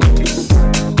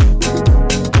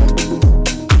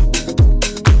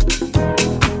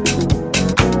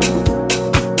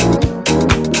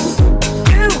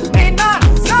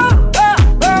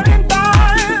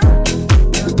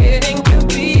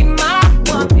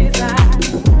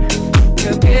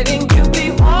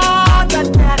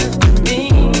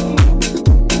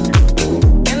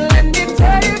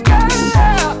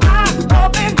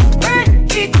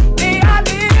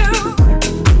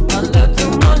 Look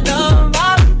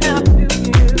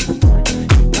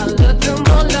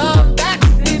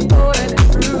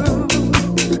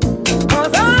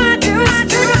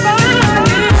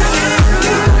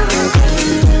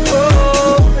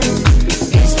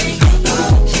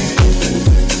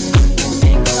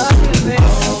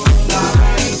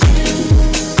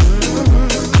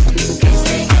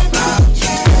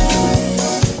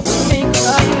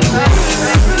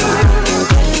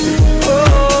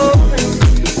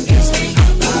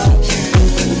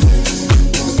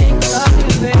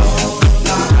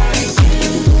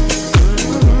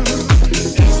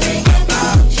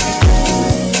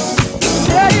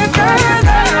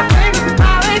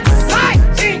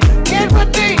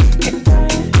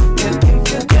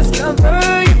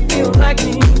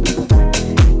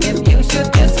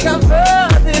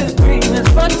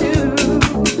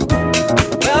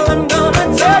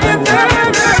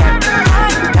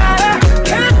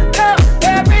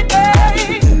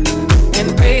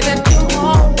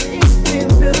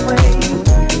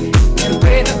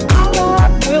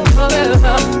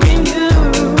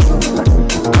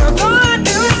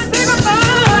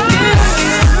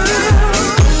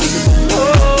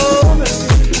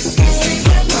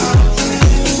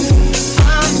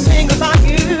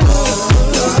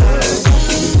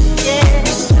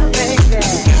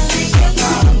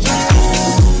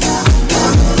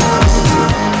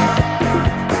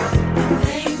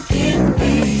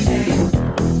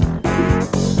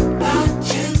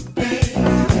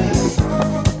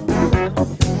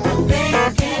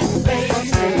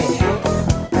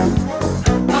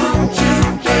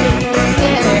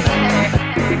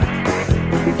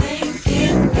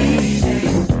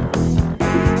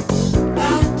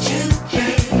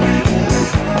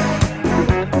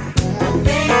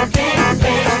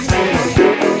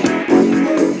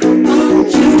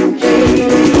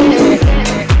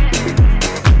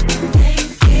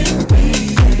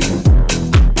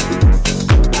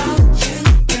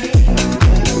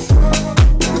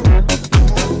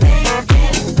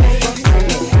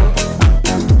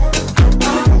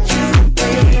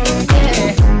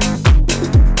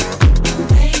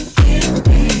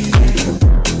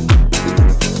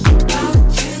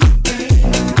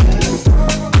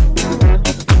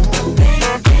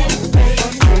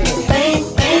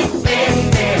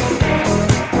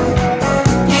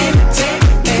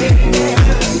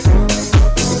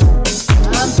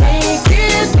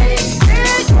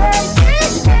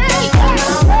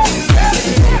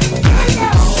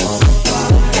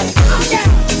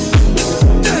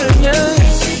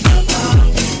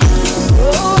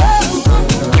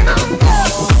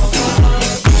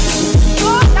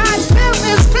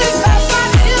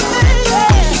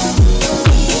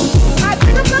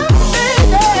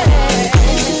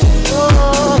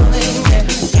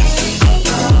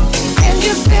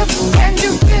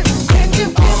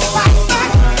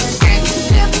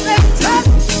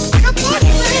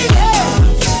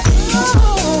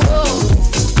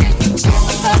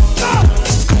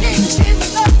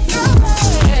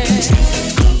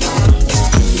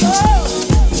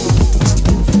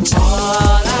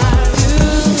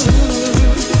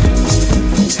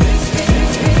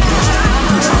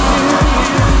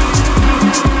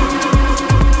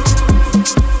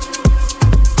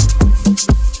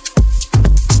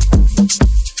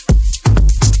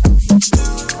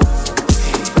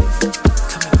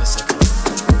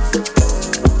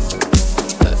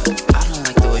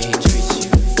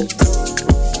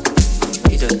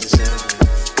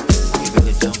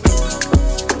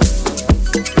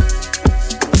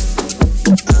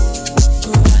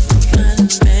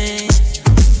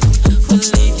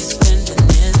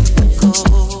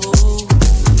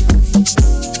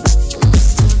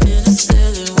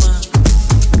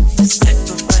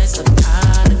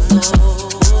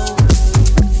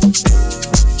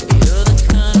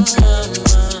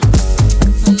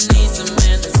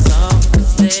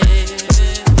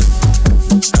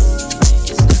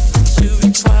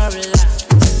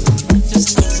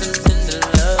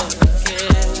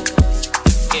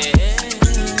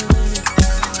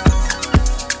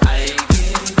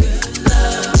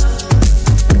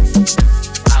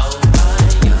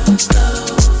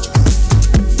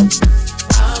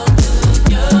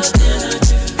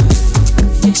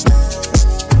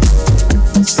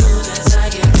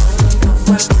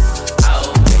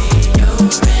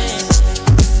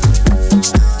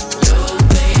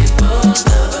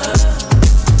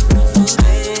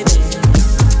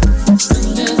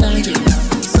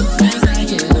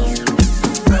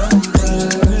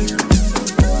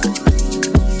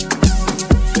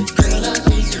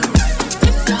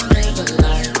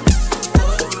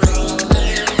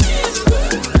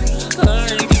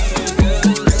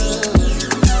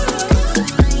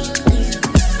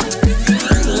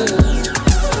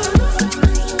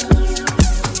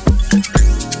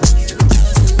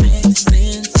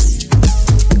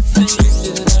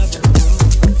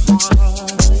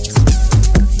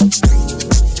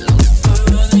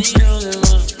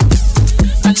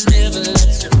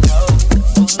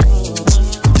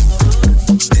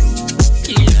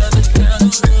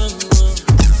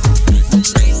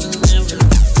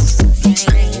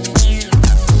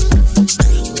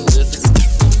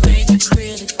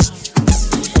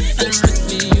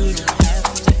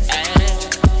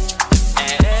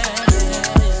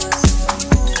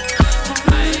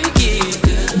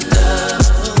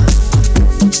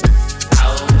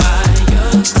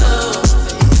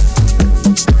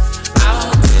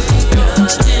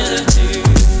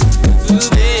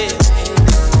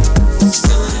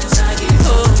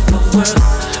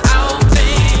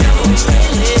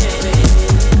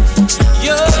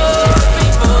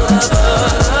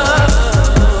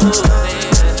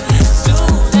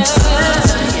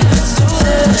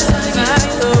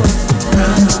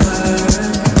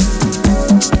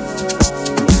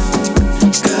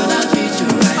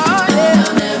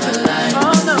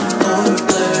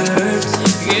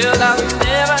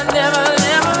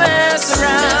never mess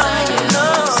around. No.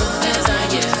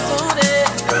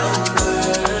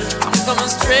 I'm coming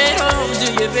straight home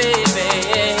to you,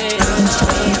 baby.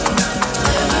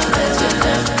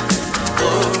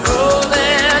 Oh,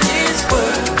 that is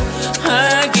what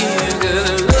I give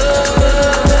good love.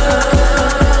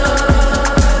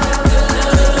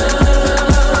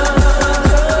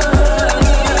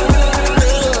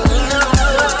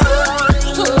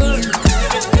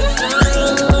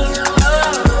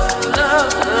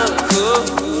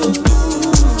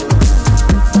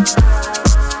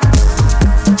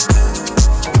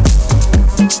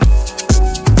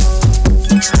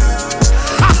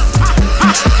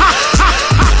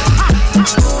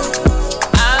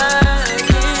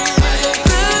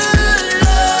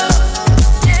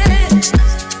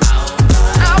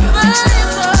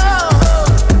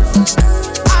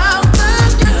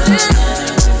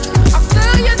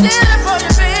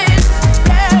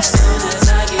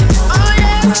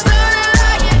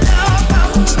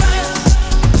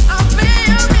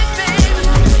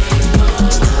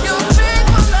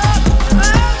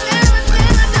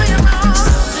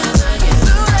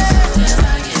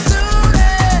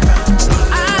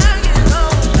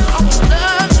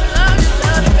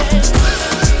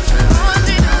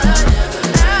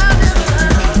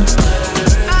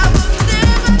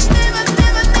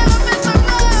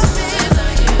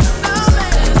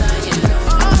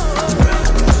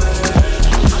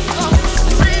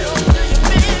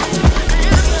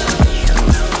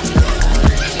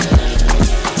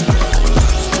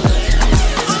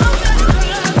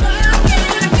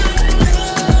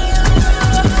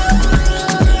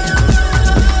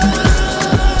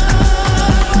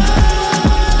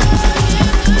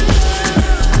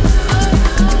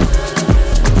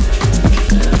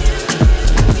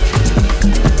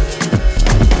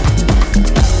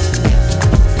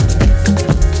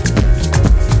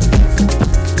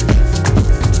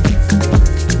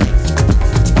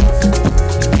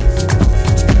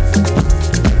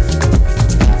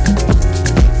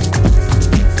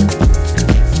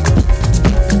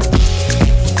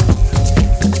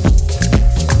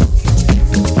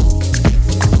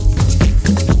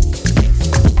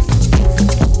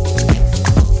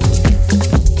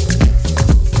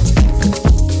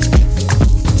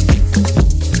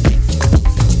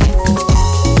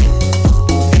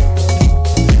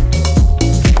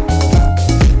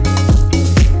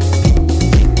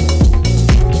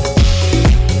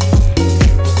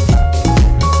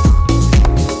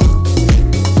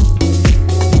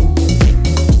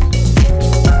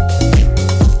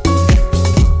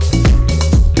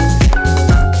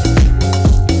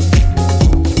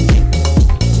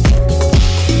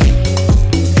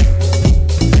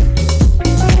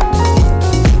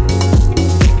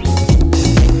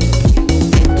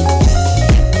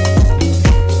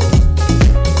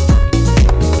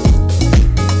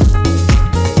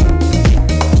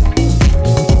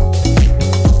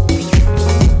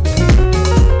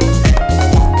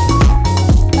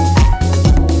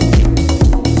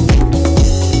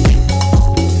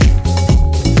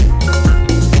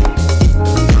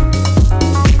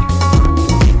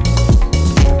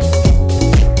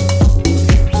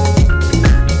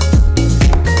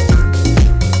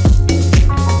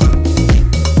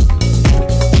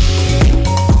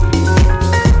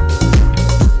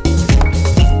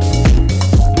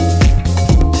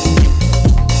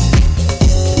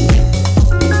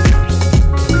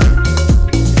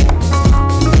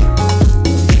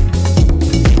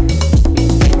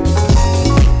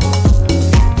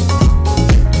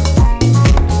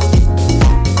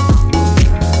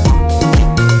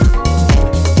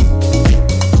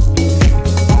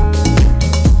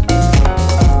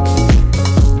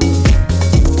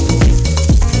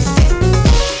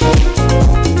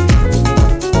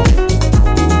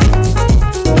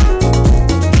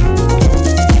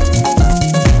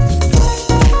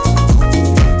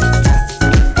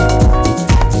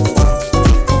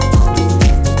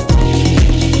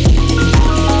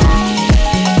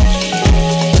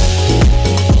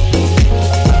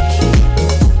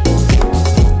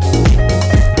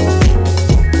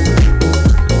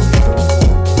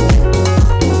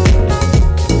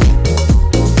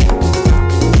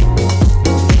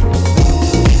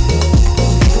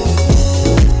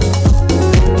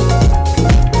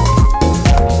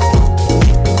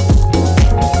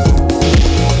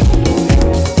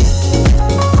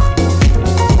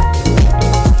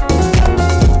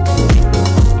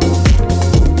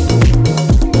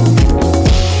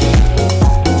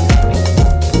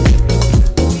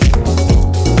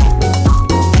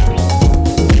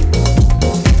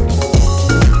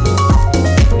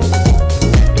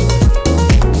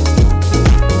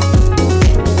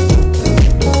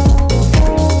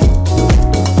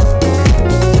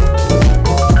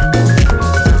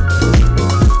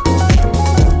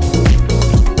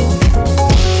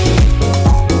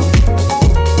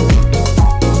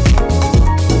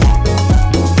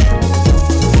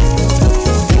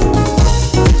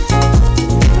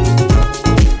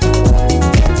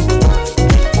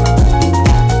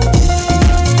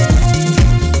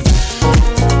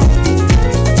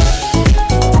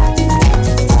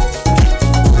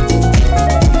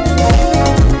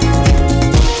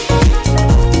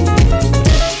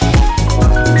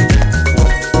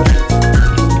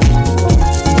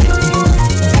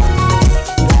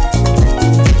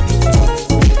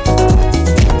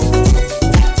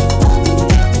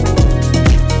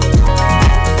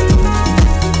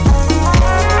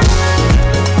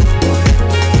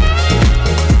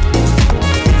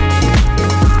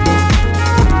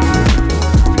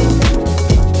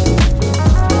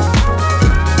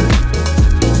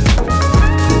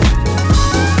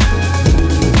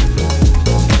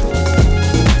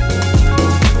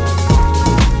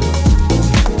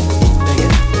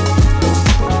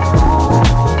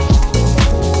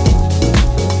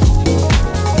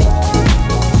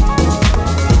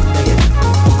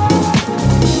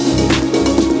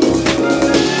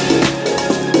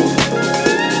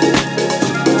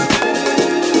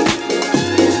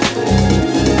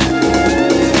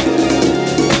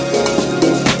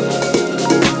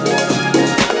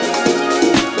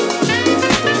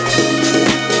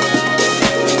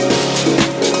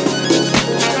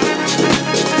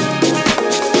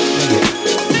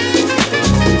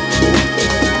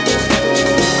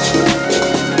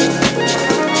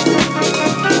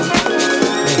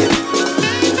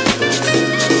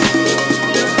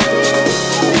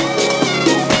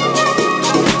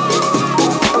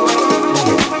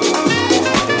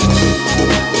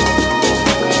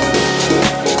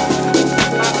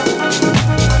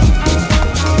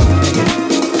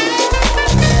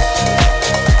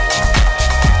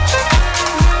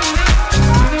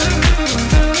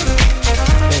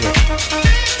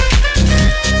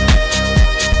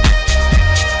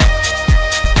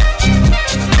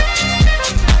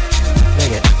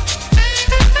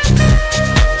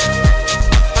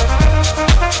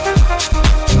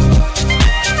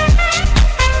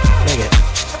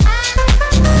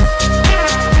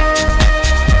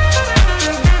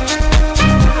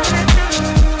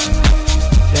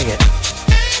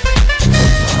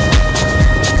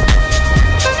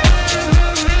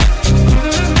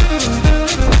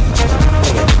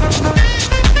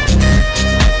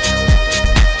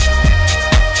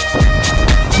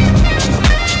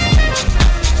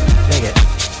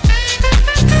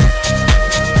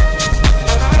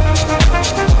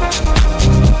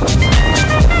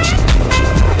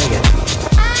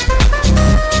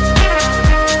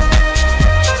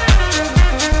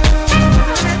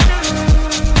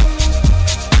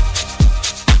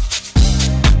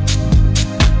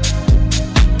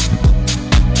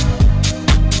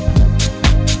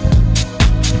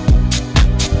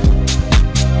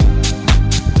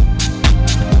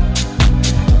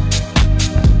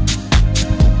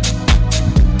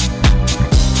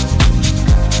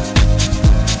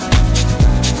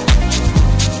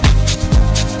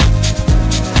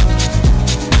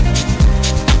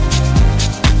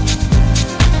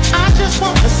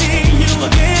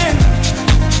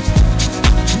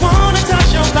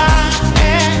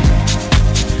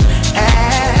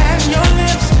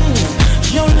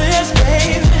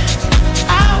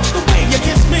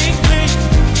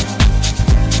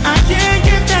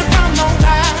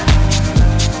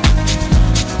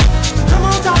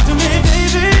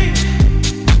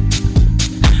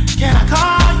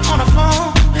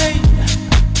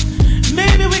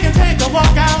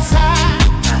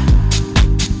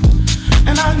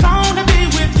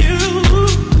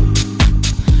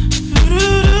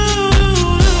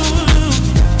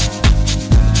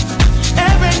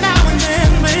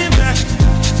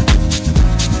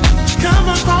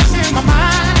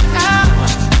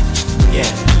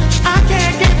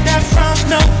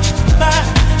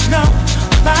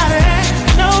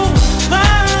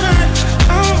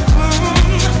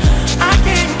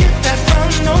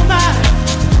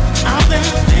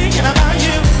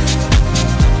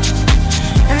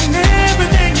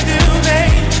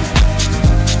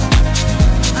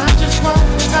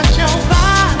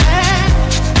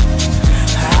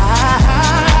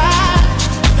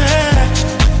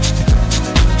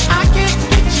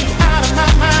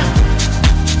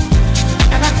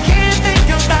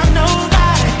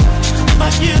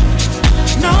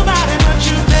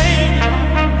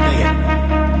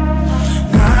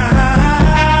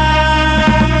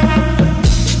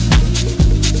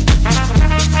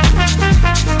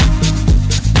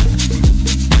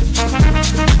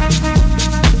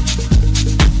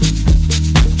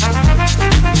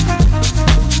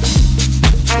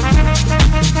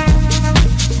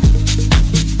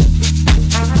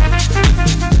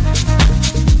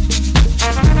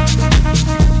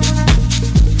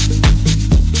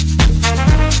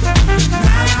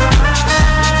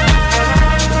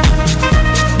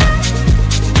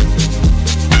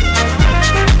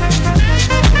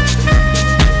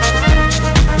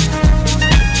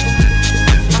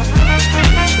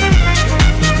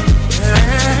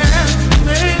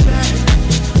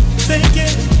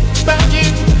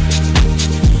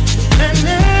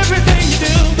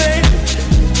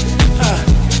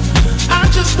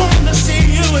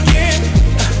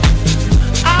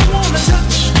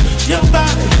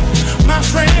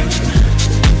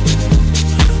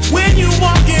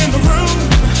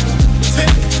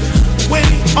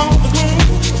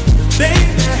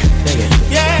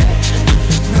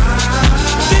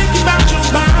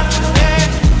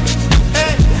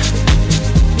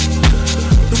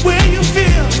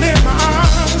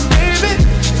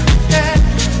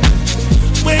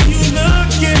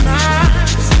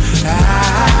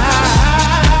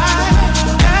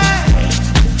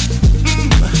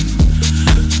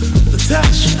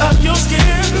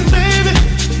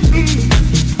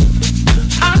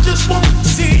 just want to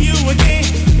see you again.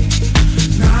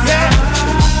 Yeah,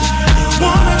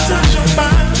 wanna touch your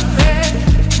body,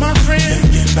 my friend.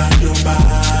 Thinking about your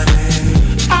body.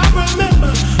 I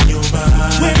remember your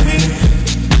body when we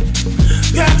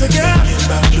got together. Thinking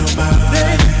about your body.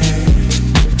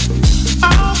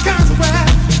 All kinds of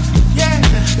weather, yeah.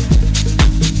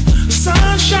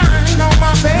 Sunshine on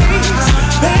my face,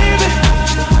 baby.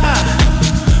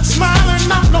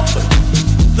 Smiling all over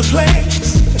the place.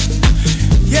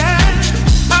 Yeah,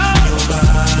 oh, your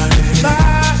body,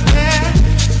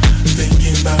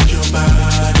 thinking about your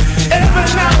body. Every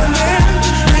now and then,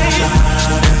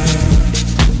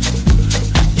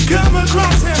 you come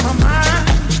across in my mind.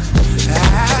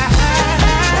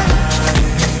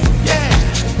 Yeah,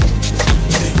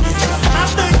 I'm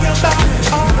thinking about it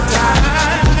all the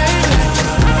time, baby.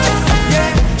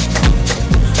 Yeah,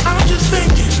 I'm just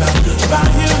thinking about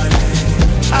you.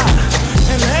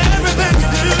 And everything you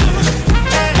do.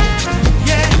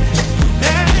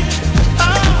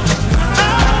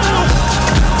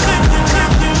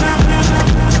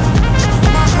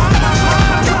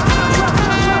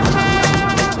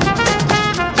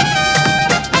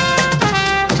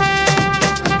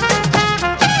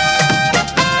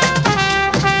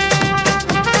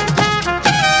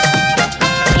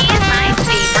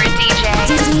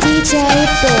 DJ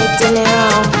Big Dinero.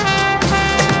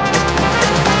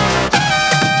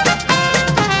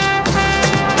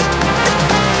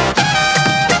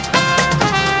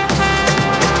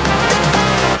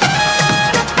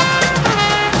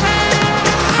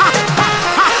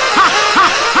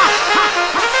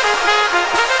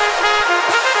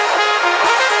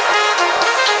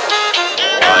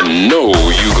 I know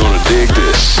you're gonna dig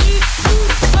this.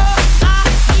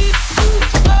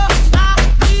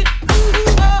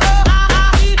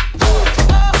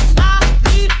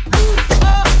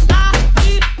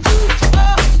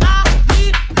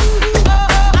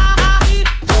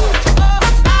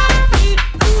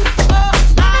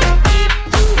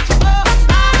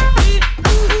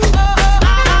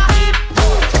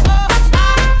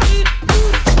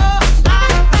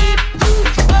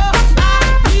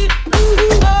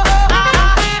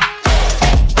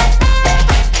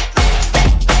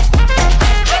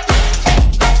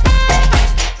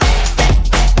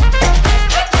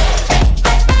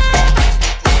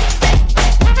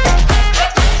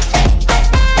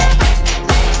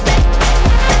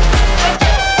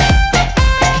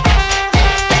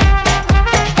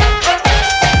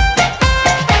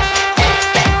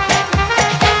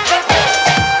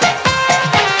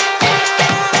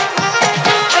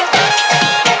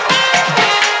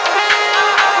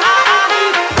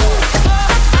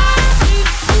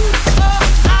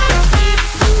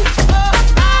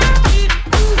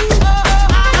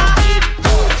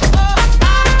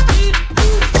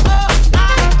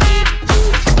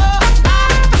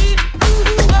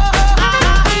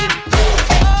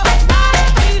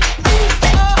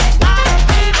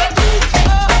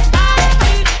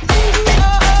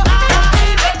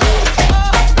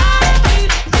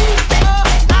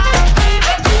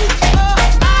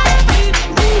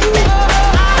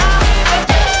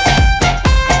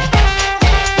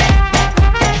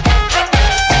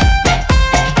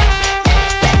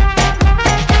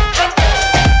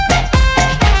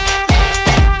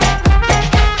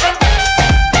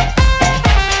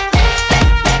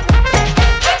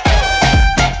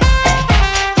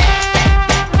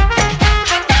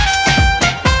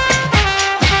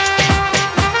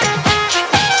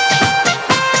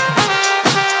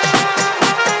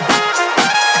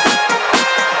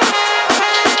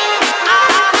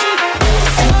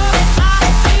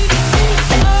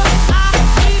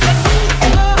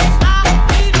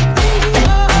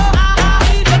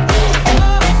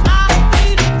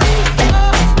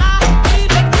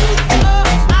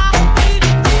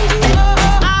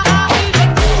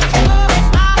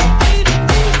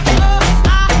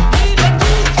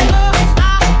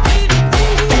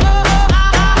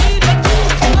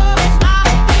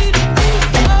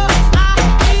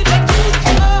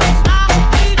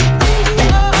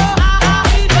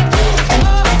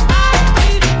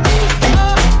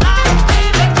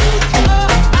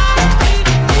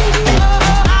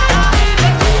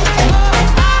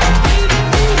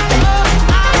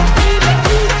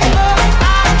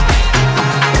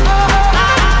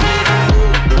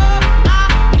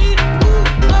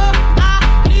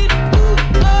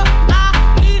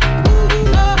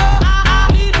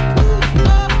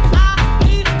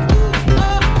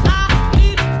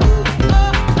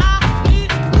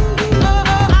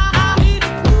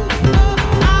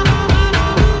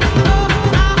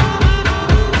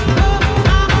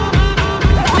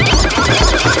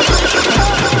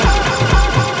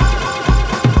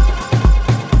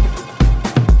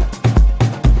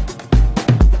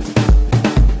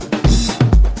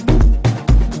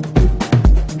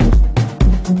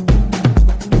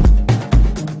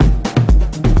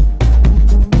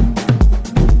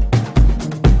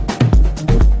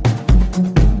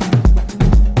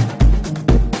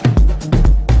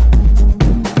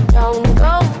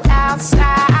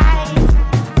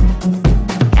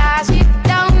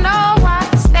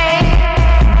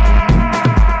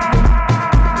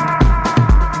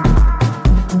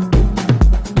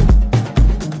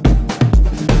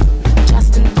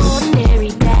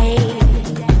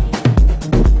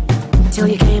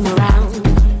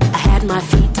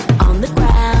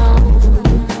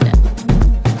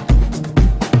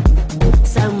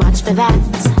 after that,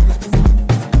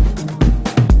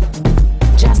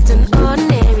 just an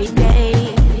ordinary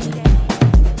day,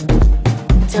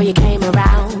 till you came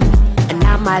around, and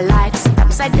now my life's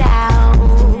upside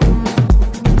down.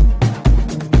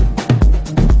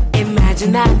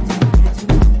 Imagine that.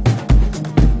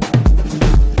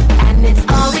 And it's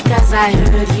all because I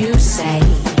heard you say,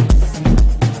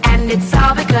 and it's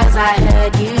all because I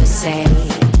heard you say,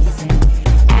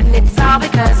 and it's all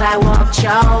because I walked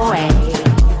your way.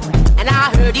 And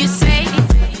I heard you say,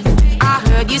 I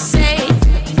heard you say,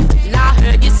 and I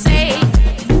heard you say,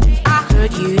 I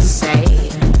heard you say,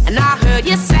 and I heard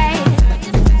you say,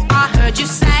 I heard you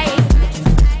say,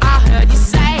 I heard you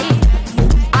say,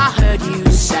 I heard you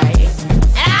say,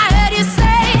 and I heard you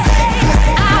say,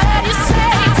 I heard you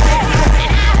say,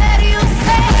 and I heard you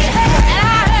say, and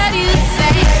I heard you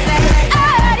say, I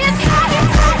heard you say,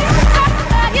 I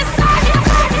heard you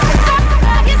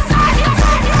say,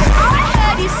 I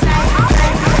heard you say, I heard you say,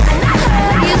 and I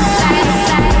heard you say.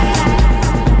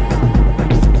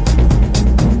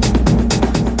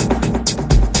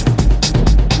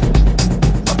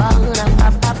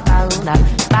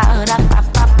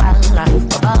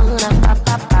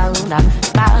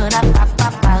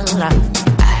 I'm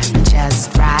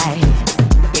just right.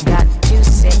 You got to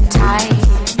sit tight.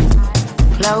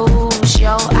 Close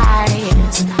your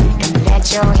eyes and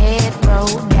let your head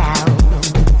roll down.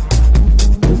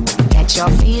 Get your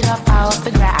feet up off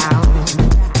the ground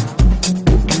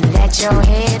and let your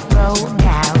head roll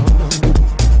down.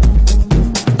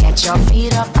 Get your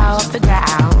feet up off the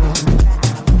ground.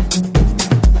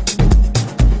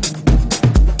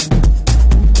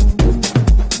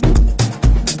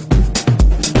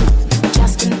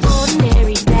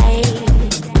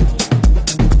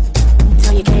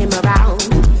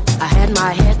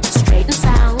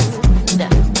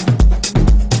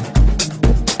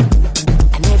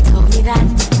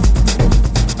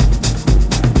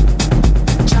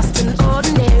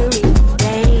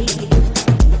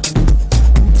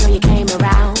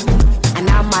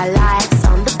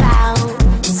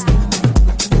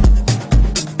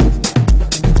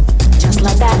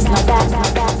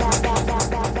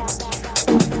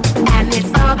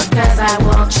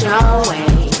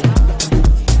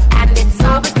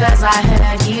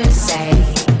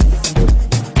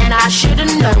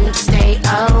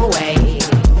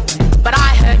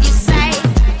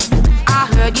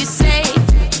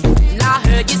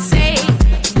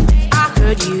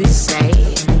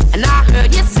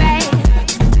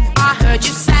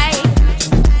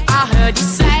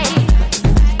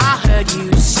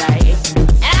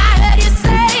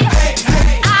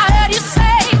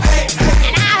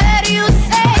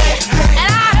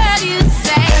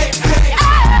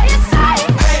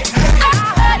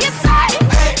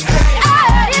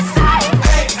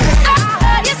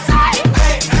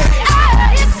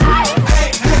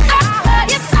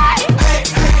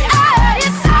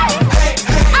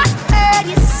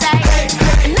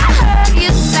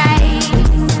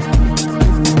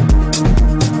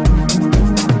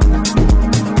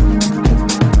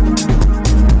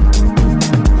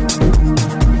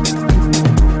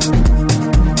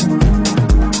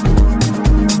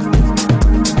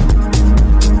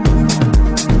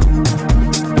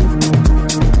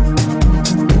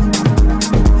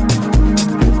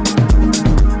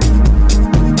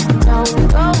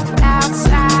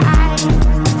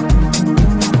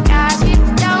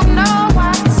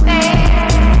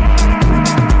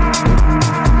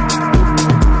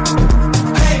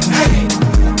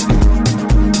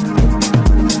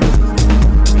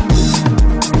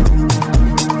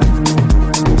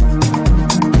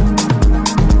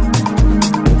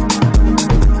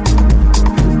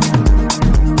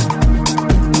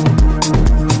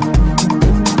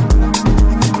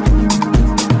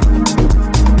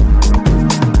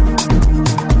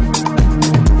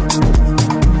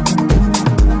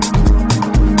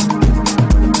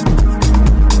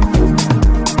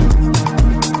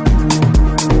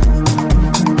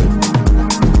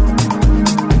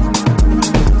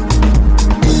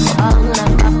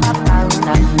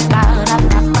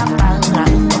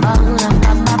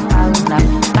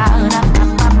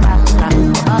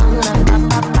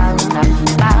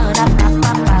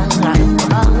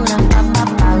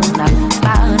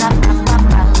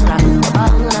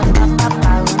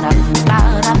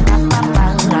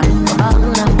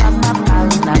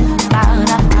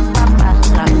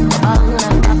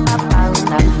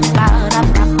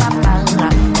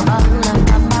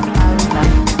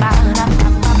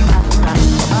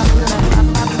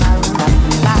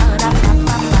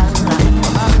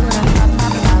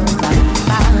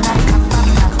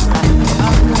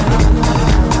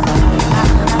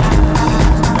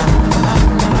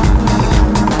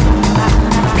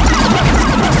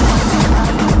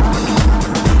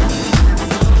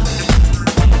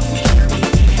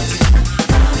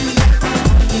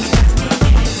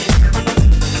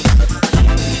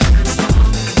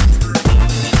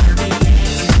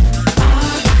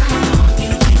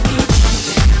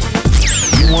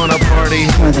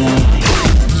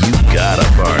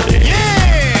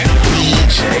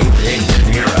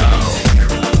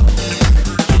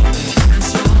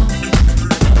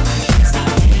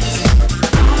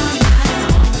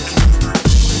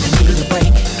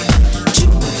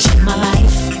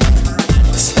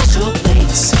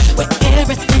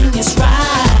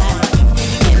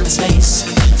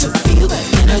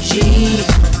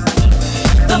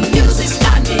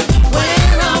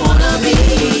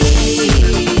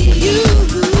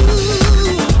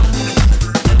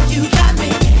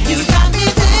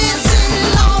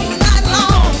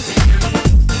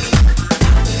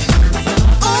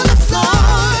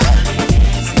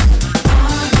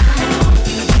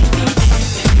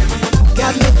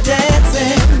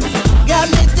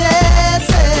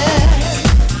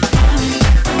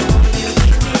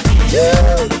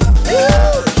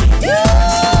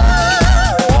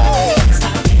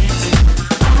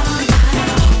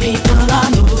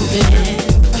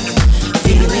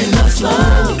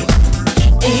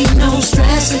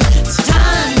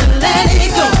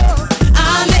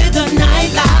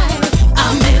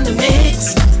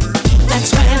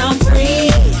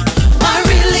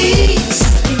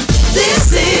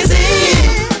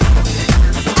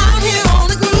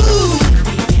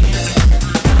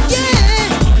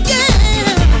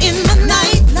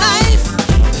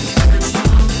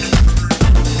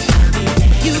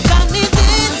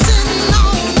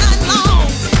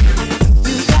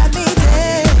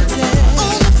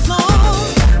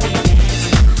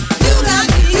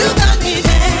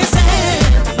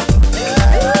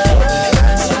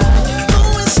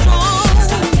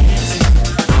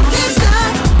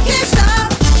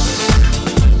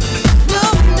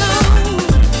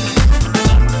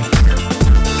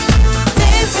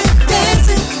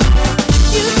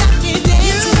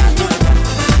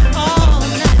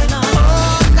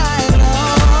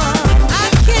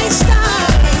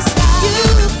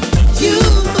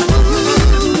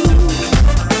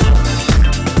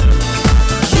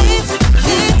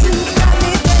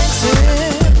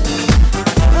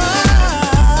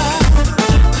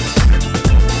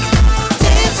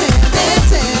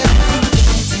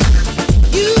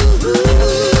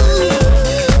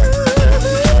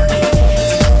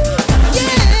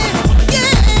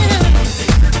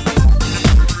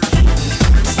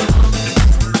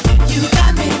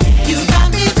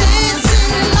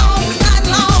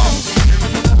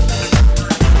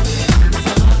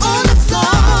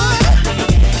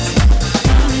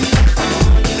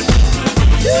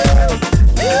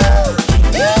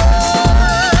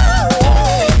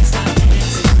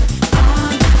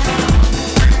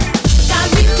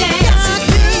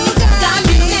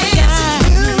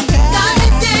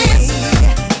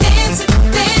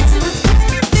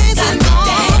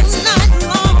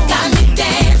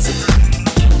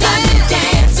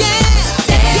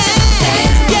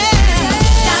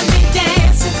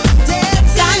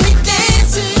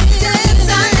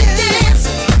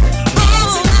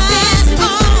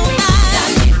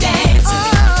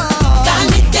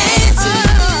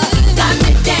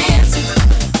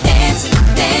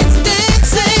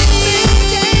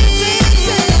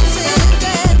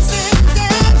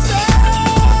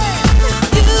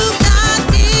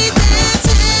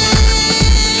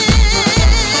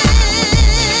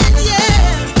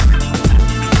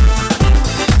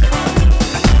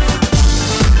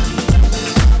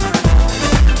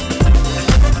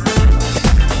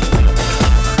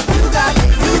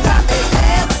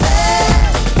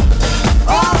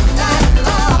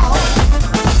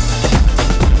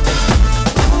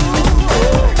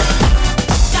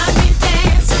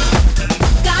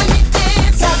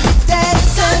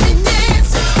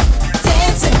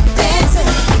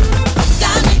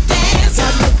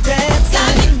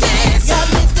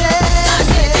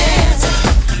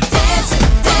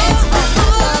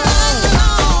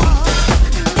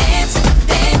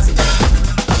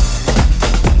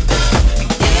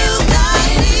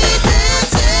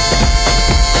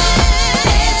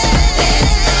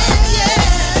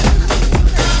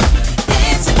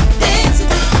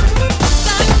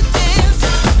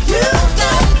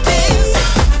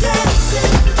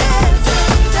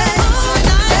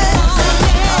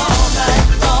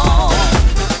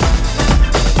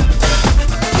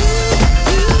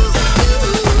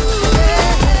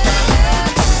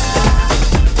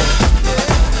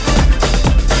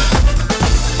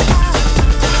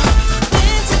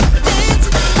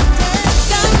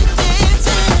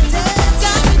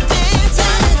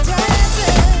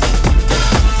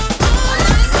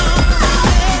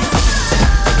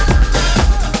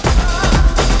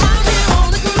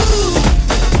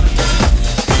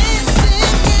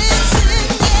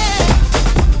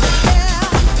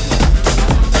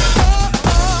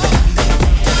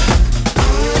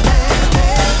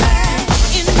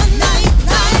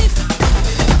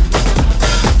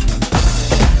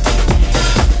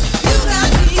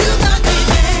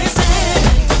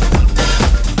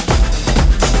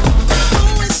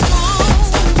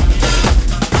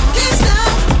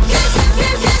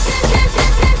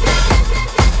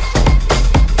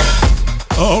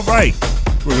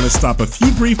 stop a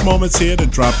few brief moments here to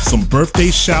drop some birthday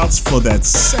shouts for that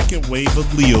second wave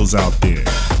of Leos out there.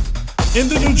 In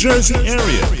the New Jersey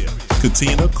area,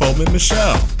 Katina Coleman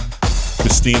Michelle,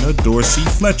 Christina Dorsey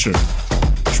Fletcher,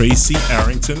 Tracy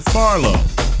Arrington Farlow,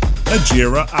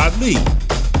 Ajira Ali,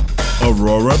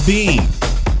 Aurora Bean,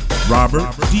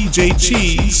 Robert DJ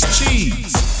Cheese,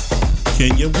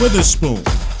 Kenya Witherspoon,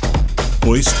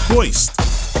 Hoist,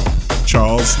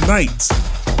 Charles Knight,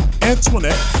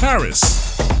 Antoinette Harris,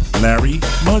 Larry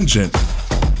Mungeon,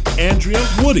 Andrea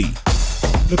Woody,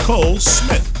 Nicole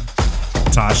Smith,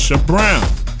 Tasha Brown,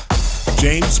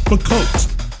 James Bacote,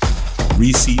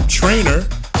 Reese Trainer,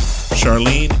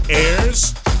 Charlene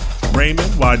Ayers,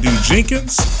 Raymond Wadu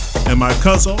Jenkins, and my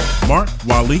cousin Mark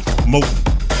Walik Moten.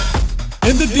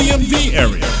 In the DMV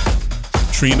area,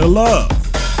 Trina Love,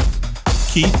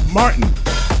 Keith Martin,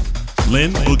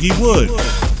 Lynn Boogie Wood,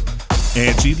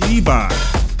 Angie Levi,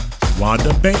 Wanda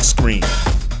Bankscreen,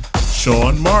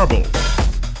 Sean Marble,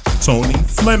 Tony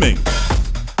Fleming,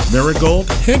 Marigold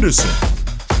Henderson,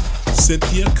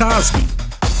 Cynthia Cosby,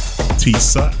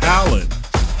 Tisa Allen,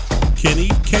 Kenny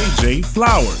KJ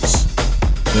Flowers,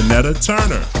 Lynetta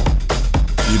Turner,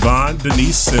 Yvonne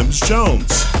Denise Sims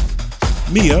Jones,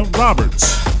 Mia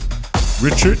Roberts,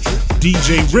 Richard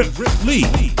DJ Rip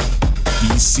Lee,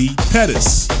 DC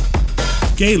Pettis,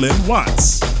 Galen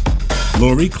Watts,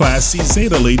 Lori Classy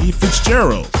Zeta Lady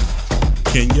Fitzgerald,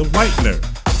 Kenya Whitener,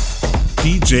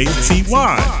 DJ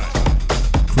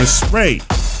TY, Chris Ray,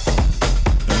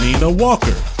 Anina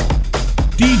Walker,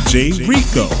 DJ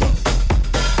Rico,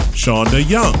 Shonda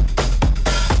Young,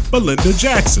 Belinda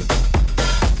Jackson,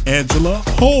 Angela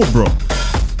Holbrook,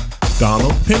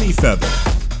 Donald Pennyfeather,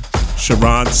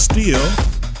 Sharon Steele,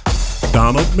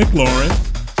 Donald McLaurin,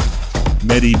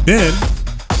 Meddy Ben,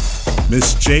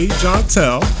 Miss J.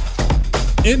 Jontel,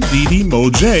 Ndidi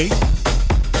Moj,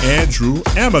 Andrew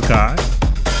Amakai,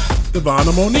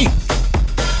 Devonna Monique,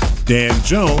 Dan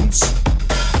Jones,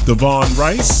 Devon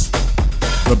Rice,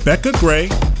 Rebecca Gray,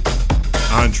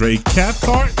 Andre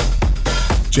Cathcart,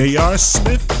 J.R.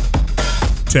 Smith,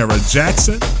 Tara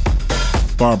Jackson,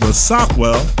 Barbara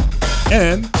Sockwell,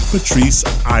 and Patrice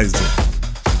Isaac.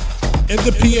 In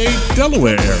the PA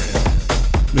Delaware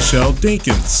area, Michelle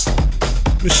Dinkins,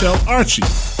 Michelle Archie,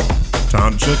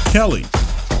 Tanja Kelly,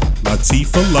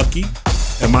 Latifa Lucky,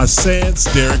 and my sans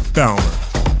Derek Balmer.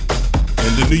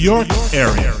 In the New York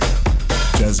area,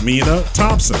 Jasmina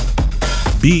Thompson,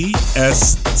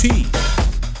 BST,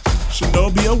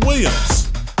 Shinobia Williams,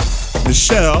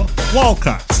 Michelle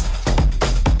Walcott,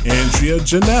 Andrea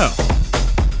Janelle.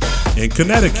 In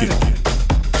Connecticut,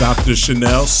 Dr.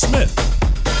 Chanel Smith.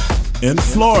 In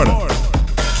Florida,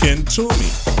 Ken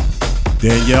Toomey,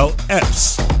 Danielle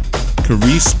Epps,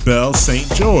 Carice Bell St.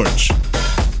 George,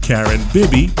 Karen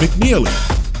Bibby McNeely,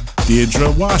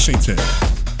 Deirdre Washington,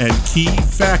 and Key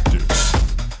Factors.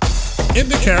 In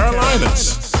the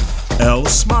Carolinas, L.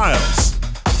 Smiles,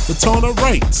 Latona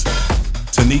Wright,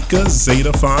 Tanika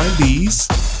Zeta Fine D's,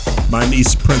 my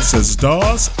niece Princess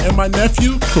Dawes, and my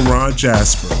nephew Karan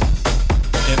Jasper.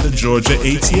 In the Georgia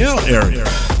ATL area,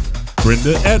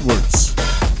 Brenda Edwards,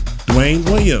 Dwayne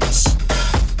Williams,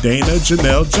 Dana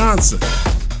Janelle Johnson,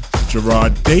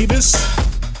 Gerard Davis,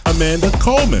 Amanda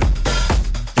Coleman.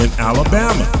 In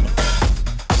Alabama,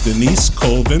 Denise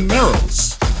Colvin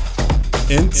Merrills.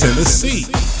 In Tennessee,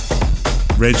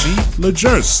 Reggie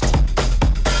LeJurst.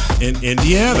 In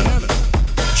Indiana,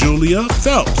 Julia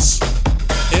Phelps.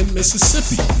 In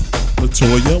Mississippi,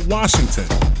 Latoya Washington.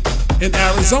 In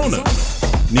Arizona,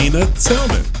 Nina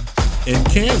Tillman. In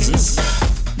Kansas,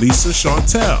 Lisa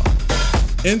Chantel.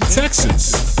 In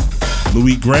Texas,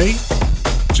 Louis Gray,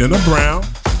 Jenna Brown,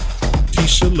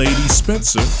 Tisha Lady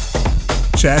Spencer,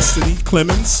 Chastity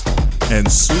Clemens, and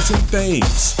Susan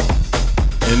Thames.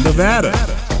 In Nevada,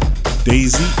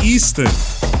 Daisy Easton.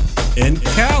 In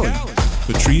Cali,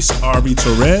 Patrice Arby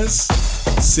Torres,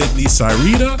 Sydney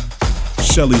Cyrita,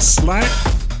 Shelly Slack,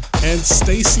 and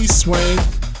Stacy Swain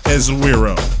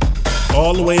Ezewiro.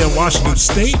 All the way in Washington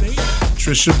State,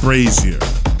 Trisha Brazier.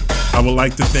 I would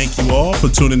like to thank you all for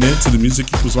tuning in to the Music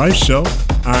Equals Life show.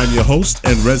 I'm your host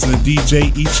and resident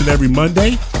DJ each and every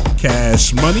Monday,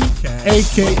 Cash Money,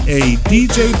 aka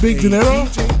DJ Big Dinero.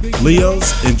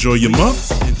 Leos, enjoy your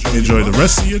month. Enjoy the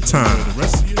rest of your time.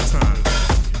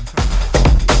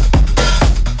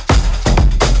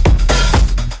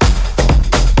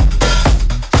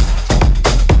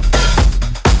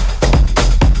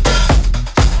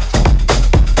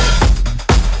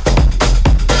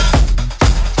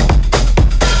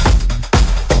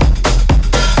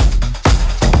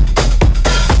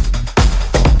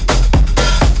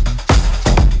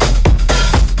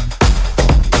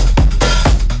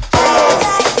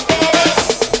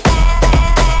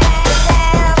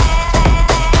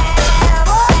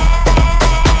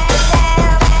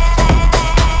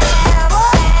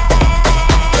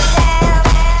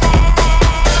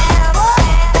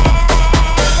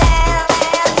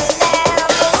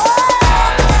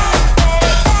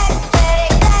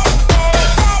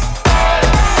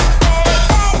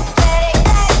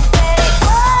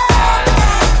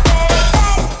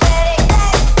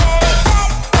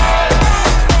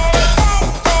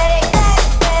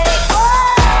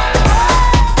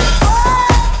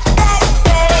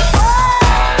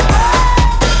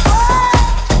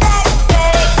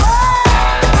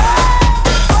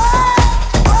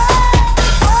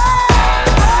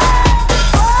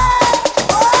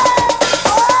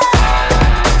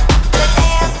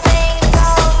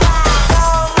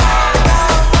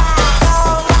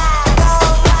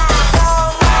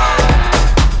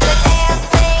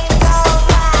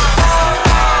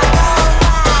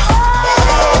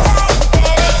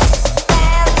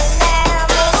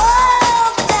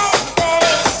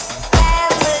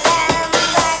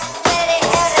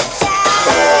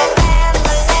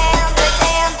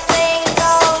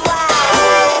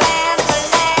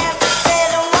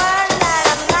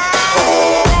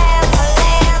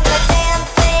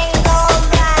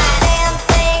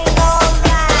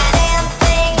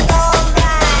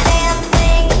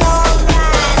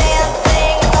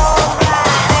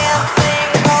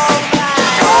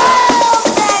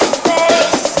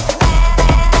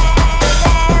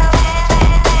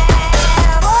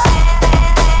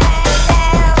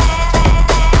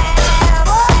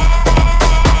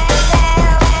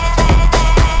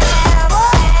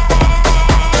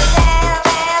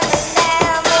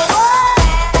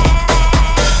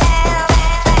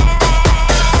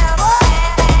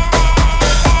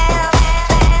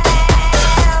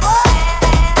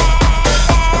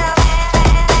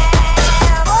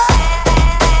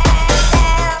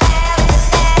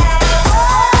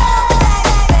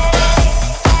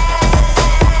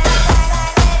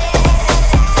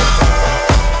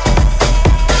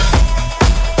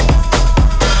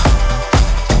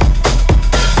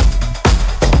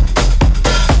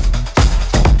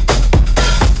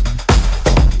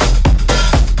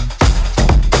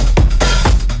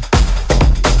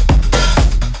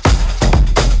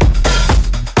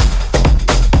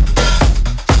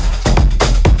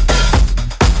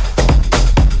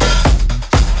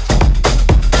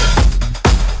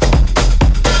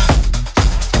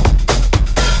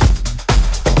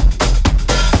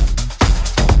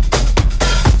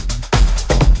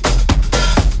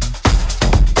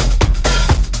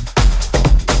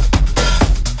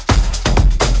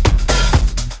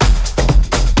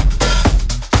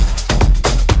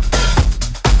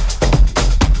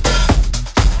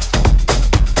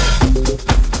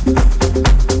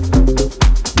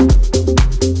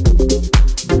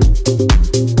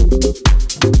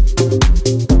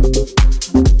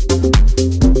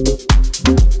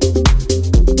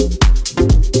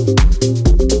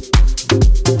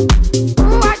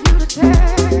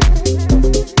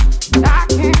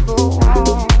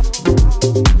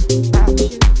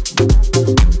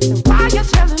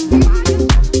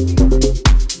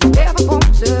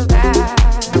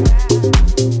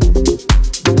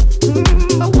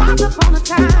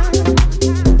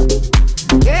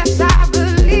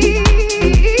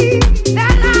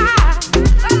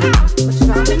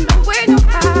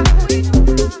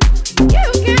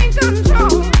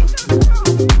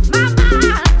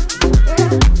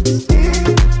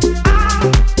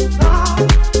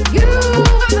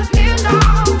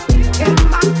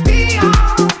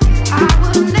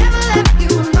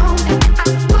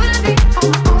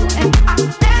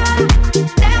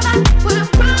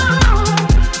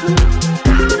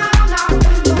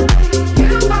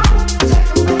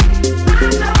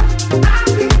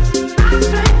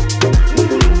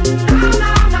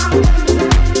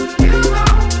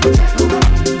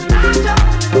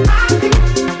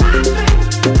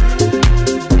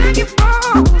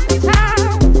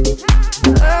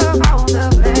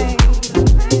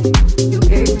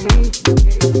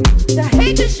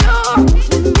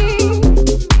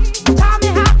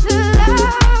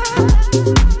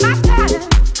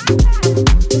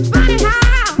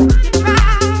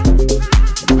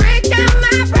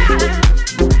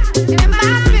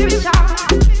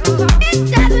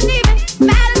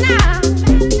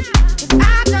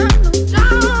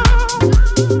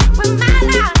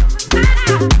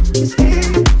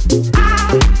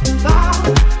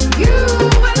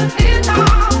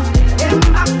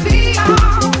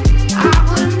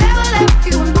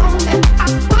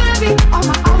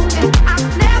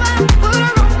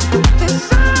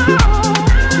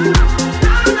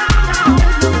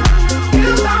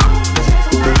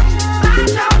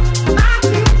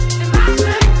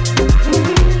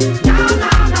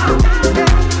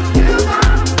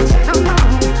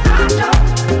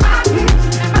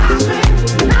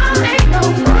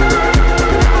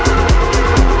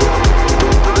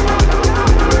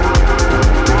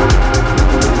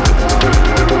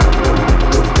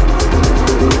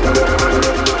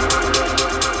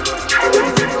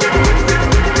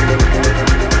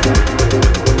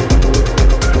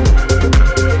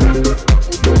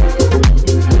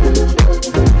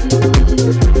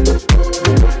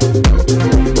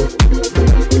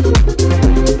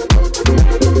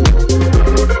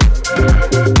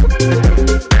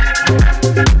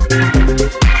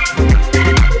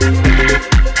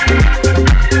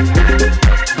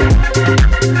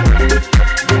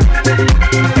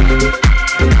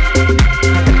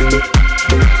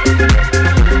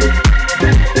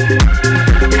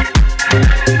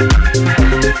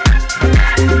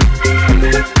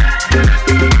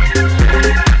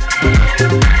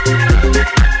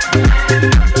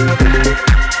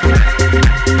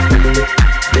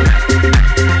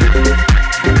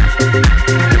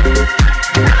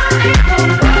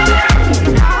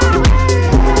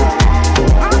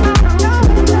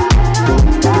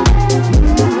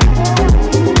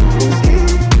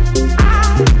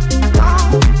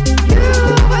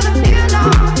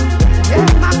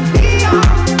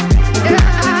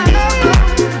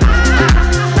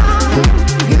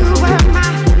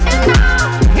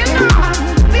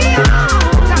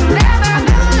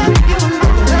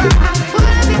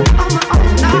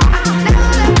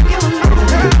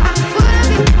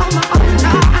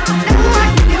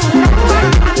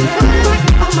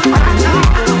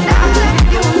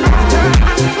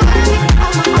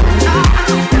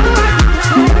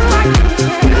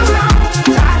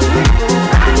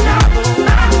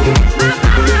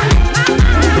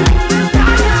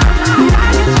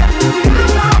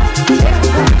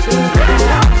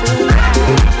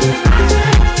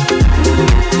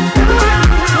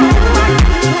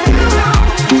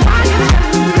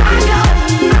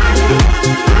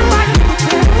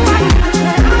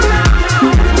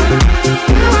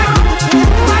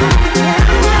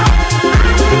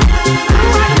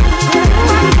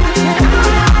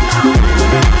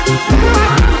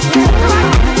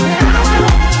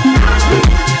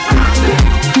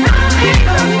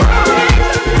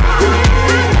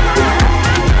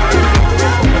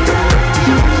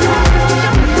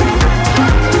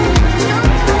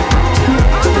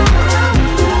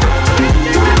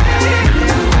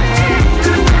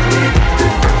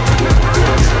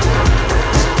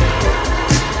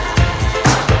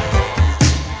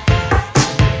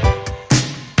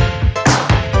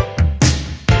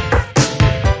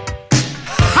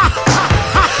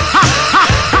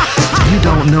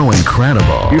 don't know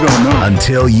incredible. You don't know.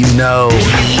 Until you know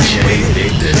DJ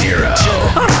Big Dinero.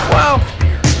 Wow,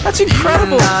 that's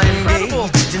incredible. Incredible.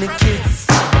 In a kiss,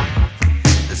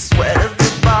 the sweat of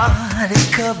your body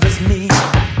covers me.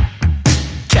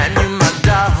 Can you, my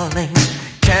darling?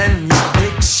 Can you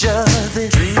picture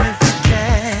this? Dream if you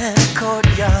can, a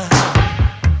courtyard,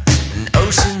 an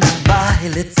ocean of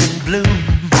violets in bloom.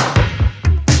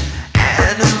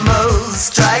 Animals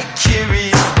strike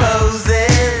curious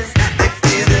poses. They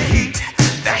feel the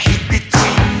heat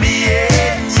between me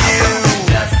and you.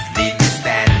 Just leave me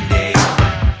standing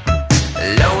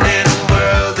alone in a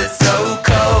world that's so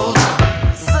cold.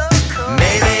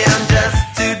 Maybe I'm just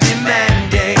too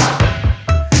demanding.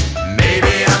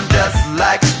 Maybe I'm just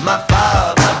like my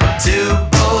father, too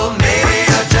bold. Maybe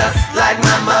you're just like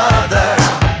my mother.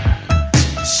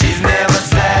 She's never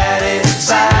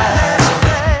satisfied.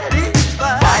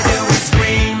 Why do we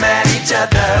scream at each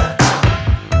other?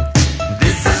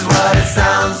 This is what it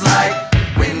sounds like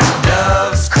when the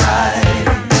doves cry.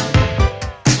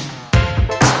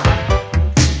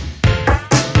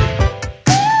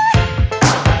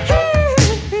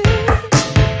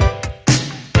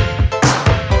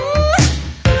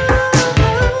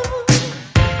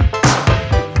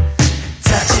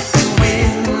 Touch it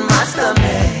in my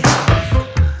stomach.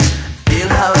 Feel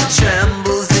how it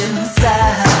trembles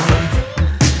inside.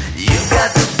 You've got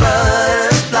the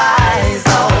butterflies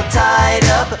all tied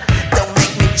up. Don't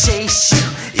make me chase you.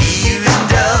 Even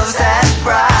doves have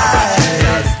pride.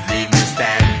 Just leave me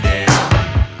standing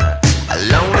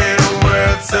alone in a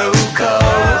world so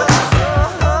cold.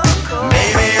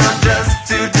 Maybe I'm just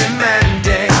too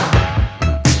demanding.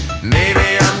 Maybe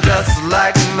I'm just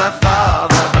like my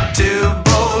father, too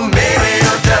bold. Maybe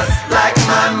you're just like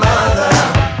my mother.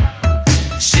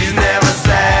 She's never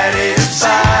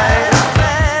satisfied.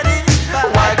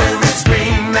 Why do we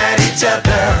scream at each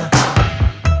other?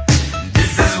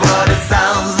 This is what it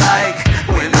sounds like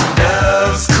when the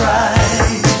doves cry.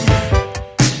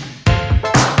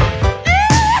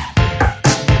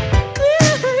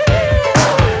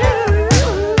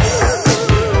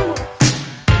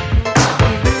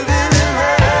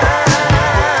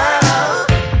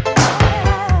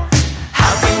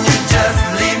 How can you just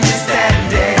leave me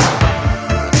standing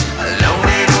alone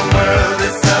in a world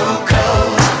that's so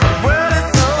cold?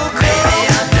 Maybe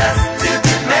I'm just too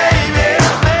demanding.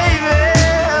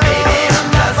 Maybe I'm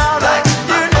just like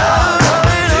my father,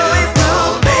 too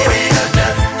bold. Maybe you're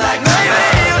just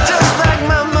like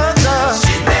my mother.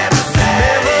 She's never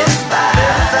satisfied.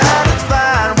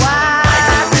 Why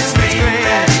do we scream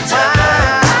at each other?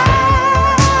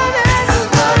 This is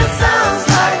what it sounds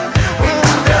like when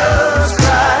the doves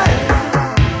cry.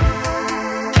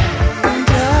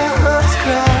 Doves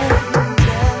cry.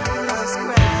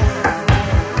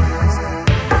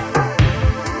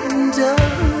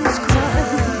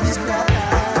 Doves cry.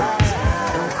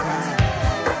 Don't cry.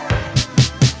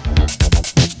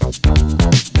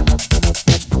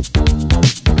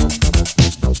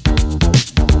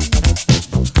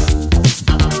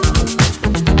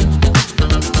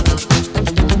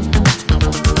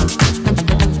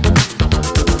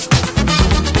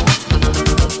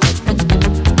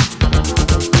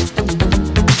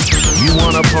 You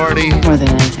want a party? More than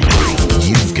anything.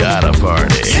 You've got a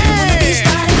party.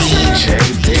 DJ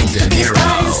Big Dinero.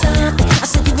 I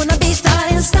said you wanna be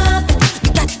starting something.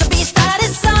 You got to be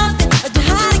starting something. But you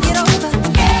hard to get over.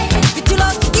 You're too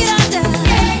low to get under.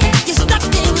 You're stuck in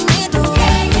the middle.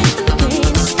 And the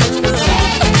pain is still but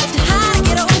you hard to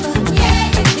get over.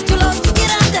 You're too low to get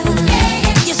under.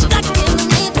 You're stuck in the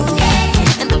middle.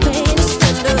 And the pain is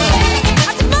still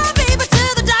I took my baby to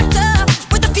the doctor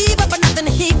with a fever, but nothing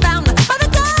he found. By the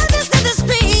time this in the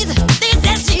street, they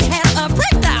said she had a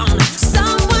breakdown.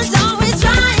 Someone's always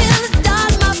trying to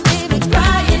start my baby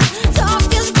crying.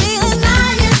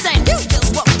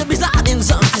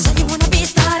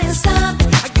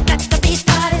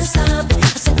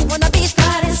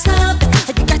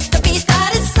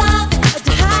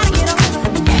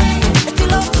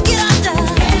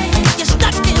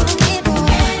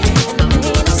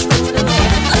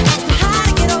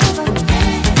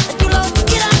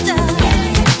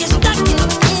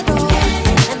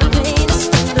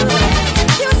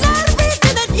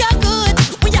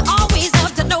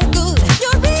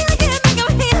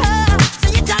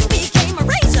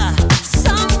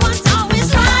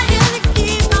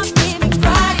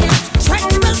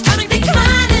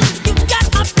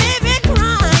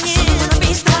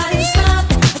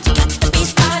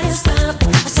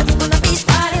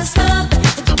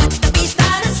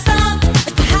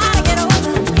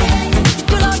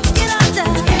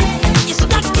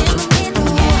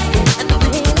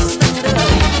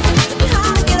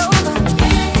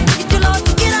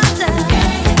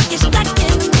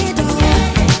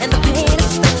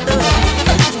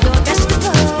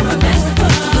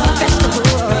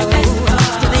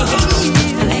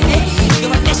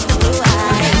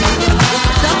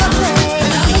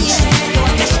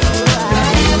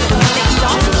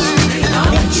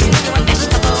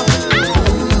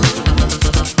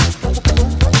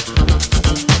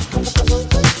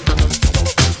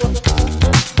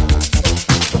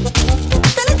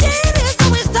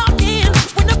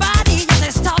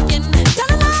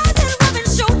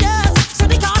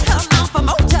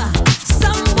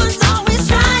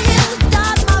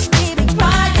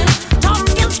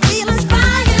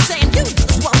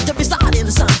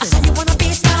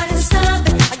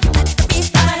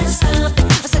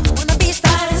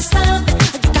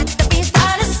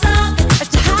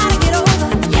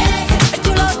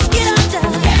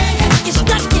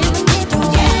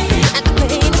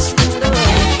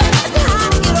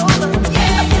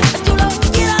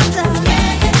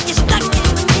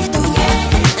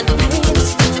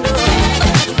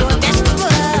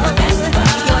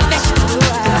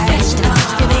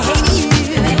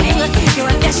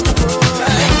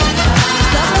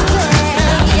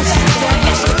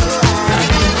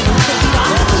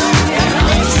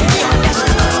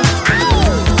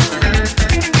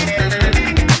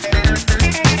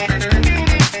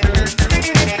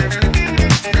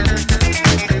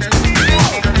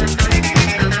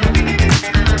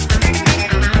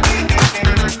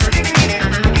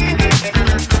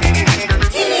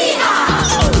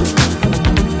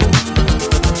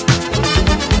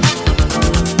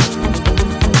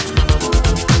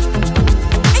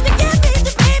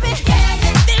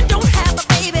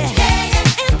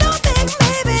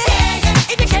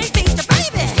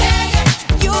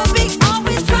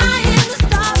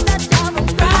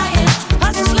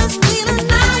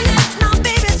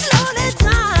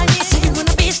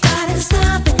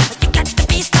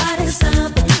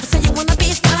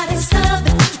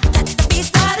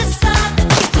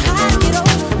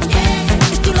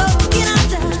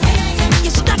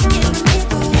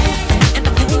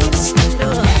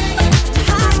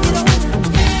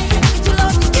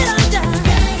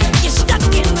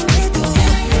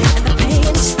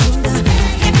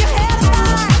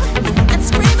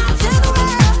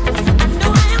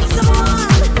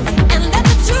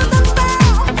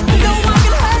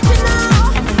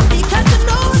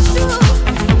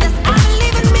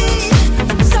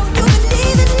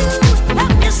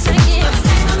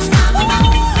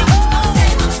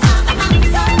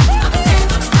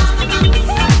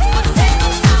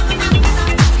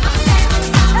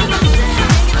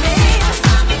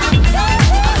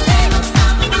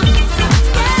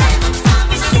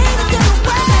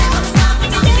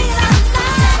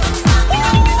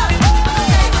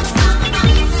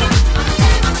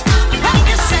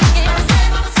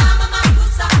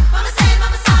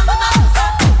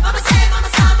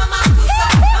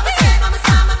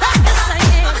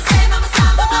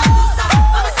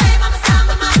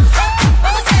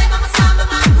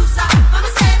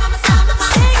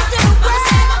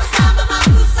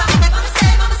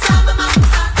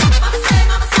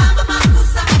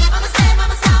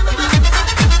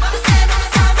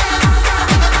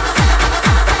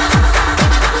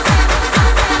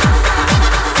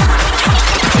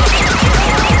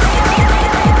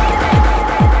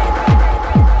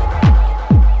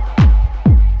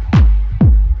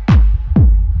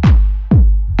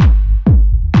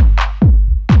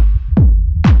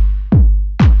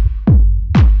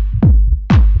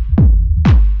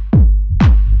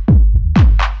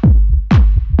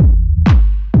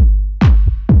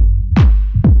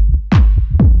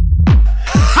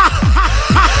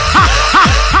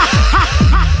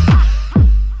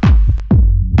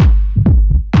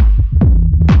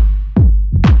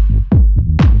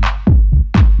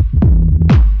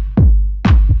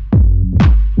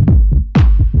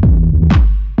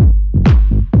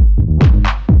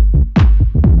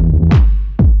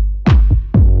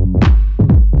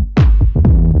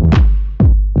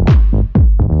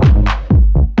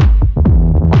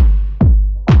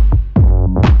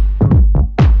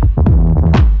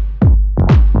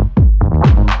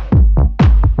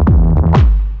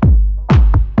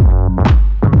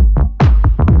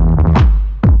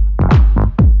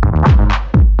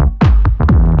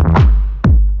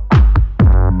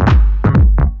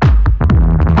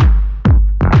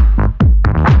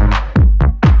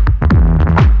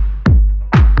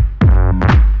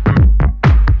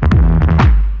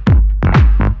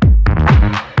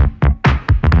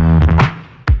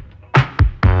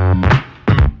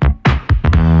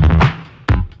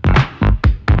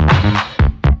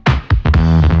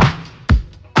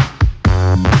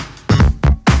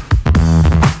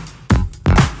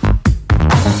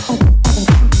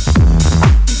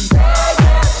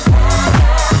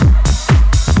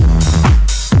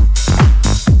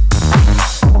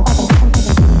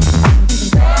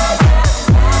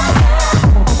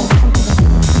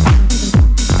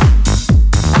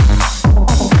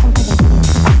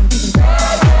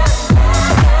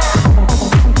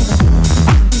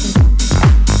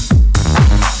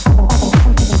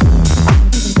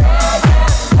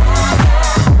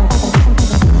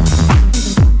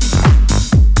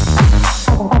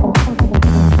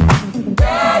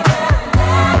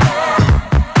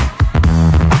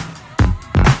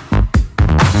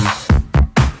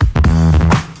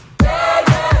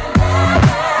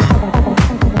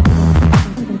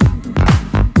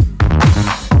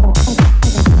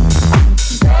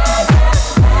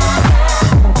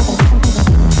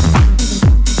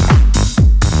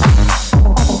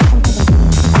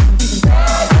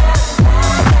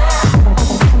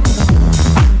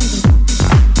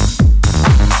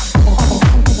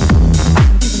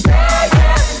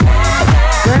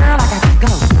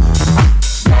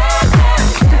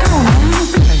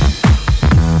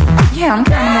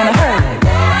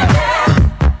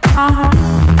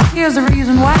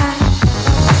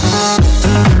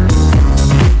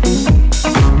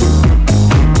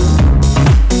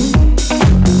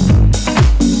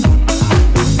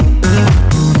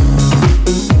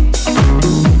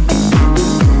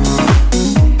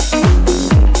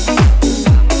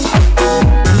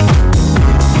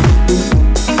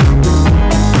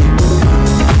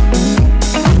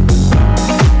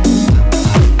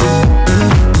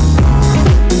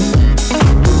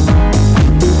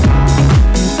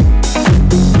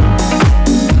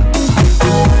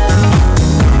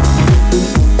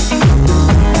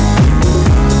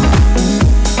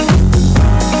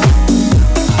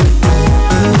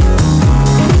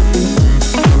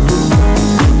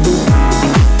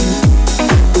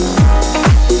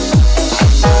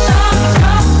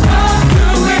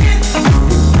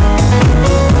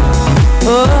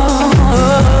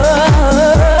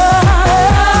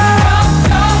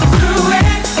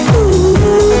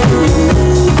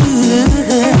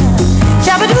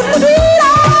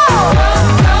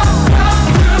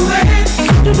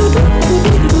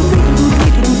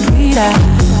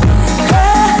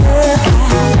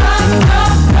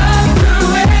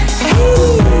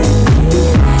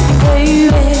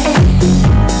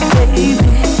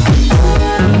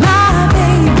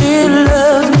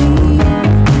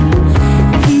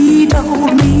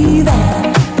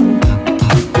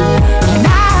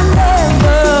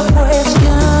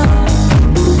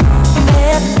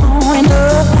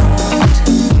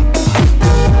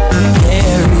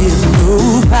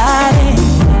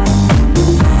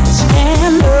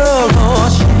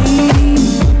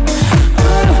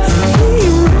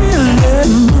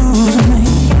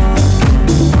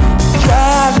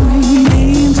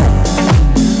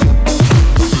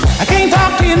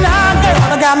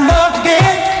 got love to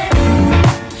get.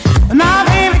 Not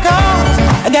here because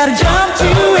I gotta jump to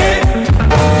it.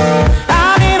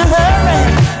 I'm in a hurry,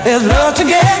 there's love to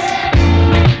get.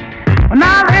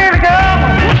 Not here because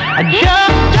I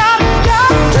jump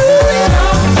to it.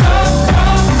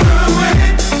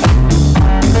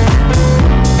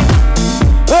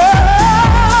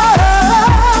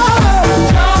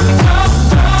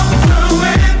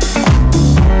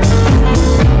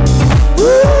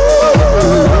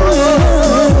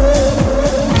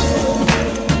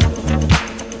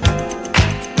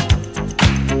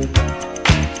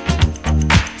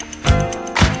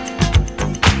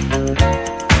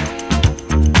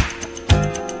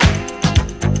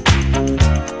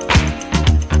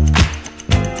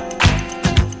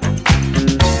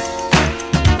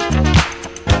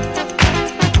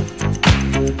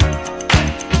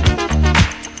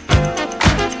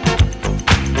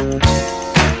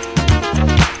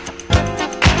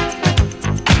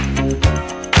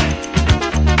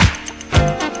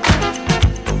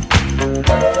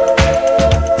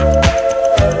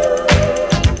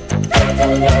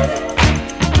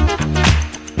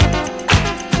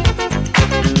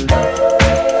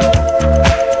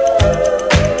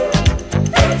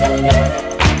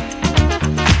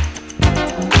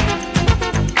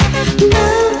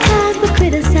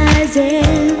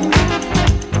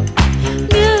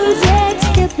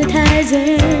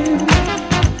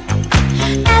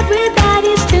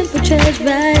 Everybody's temperature's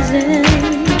rising,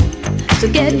 so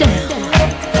get down.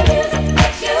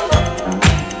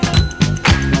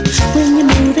 When you're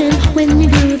moving, when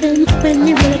you're grooving, when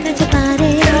you really got your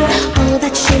body, all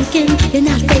that shaking, you're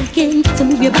not faking, so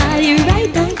move your body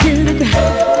right down to the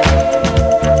ground.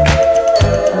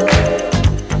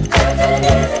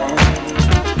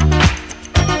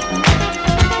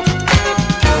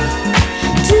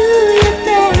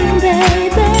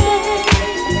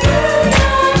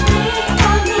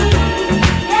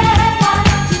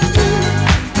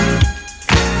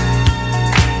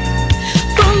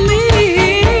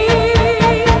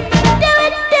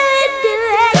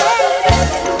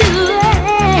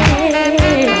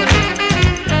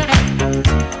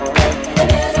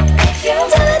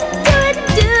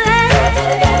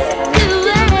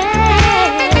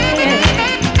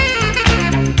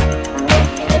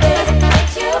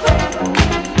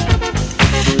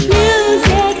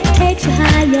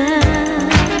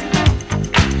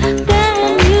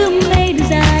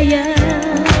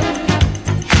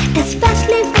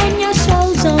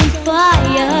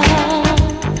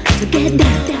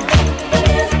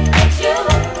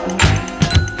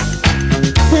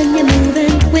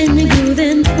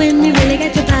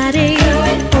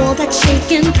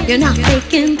 You're not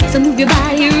faking, so move your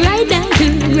body right down to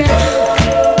the ground.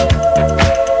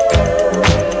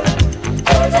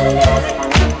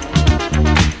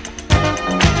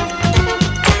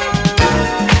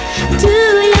 Do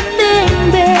your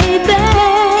thing, baby.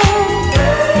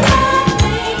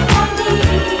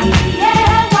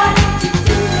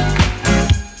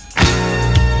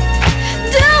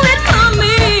 Do it for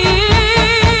me.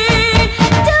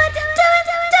 Do it, do it,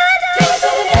 do it, do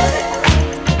it.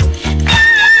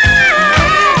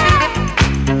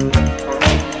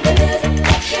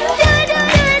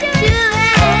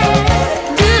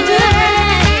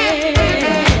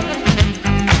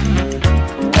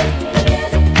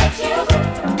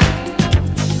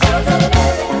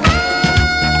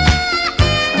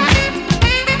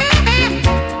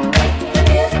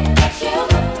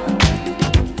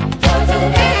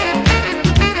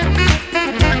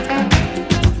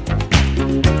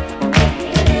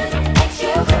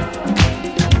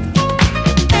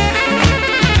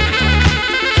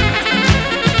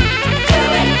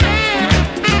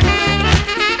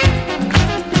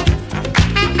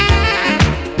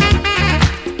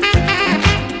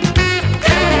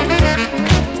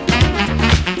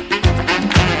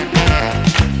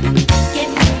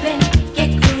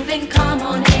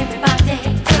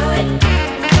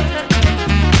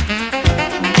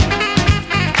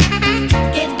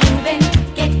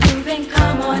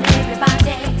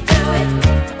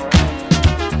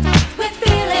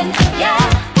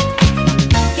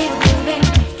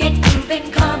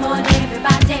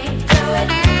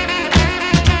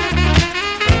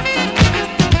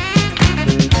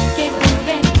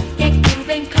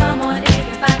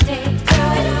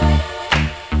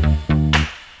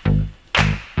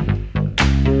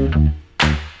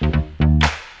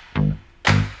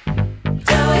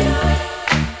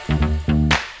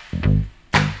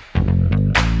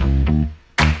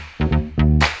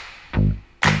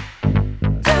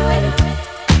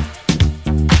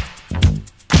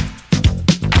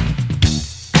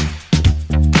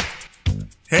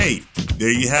 There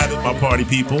you have it, my party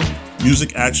people.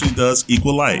 Music actually does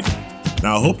equal life.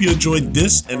 Now, I hope you enjoyed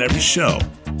this and every show.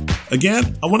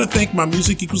 Again, I want to thank my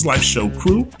Music Equals Life show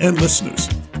crew and listeners.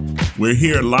 We're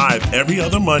here live every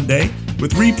other Monday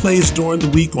with replays during the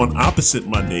week on opposite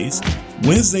Mondays,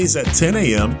 Wednesdays at 10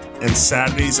 a.m., and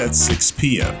Saturdays at 6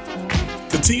 p.m.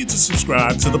 Continue to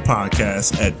subscribe to the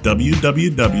podcast at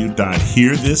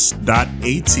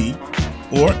www.hearthis.at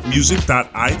or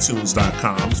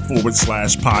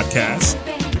music.itunes.com/podcast.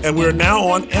 And we're now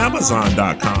on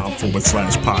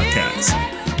amazon.com/podcast.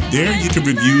 There you can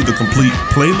review the complete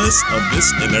playlist of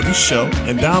this and every show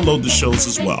and download the shows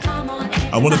as well.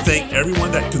 I want to thank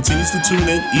everyone that continues to tune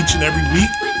in each and every week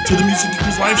to the Music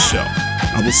Equals Life show.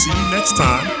 I will see you next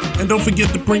time, and don't forget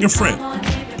to bring a friend.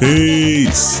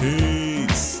 Peace.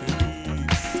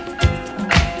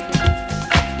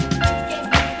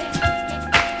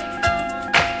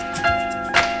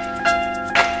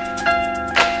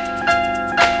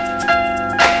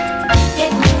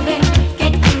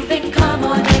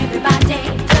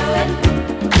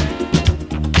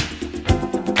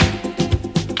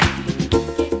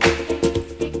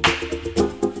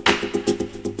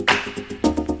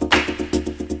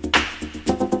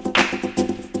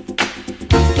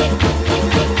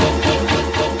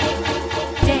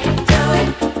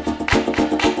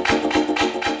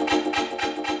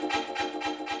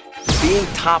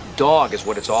 Top dog is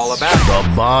what it's all about. The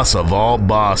boss of all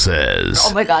bosses.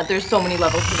 Oh my god, there's so many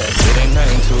levels to this.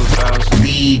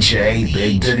 DJ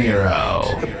Big Dinero.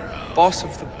 Boss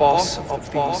of the boss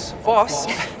of boss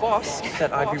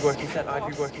that I'd be working.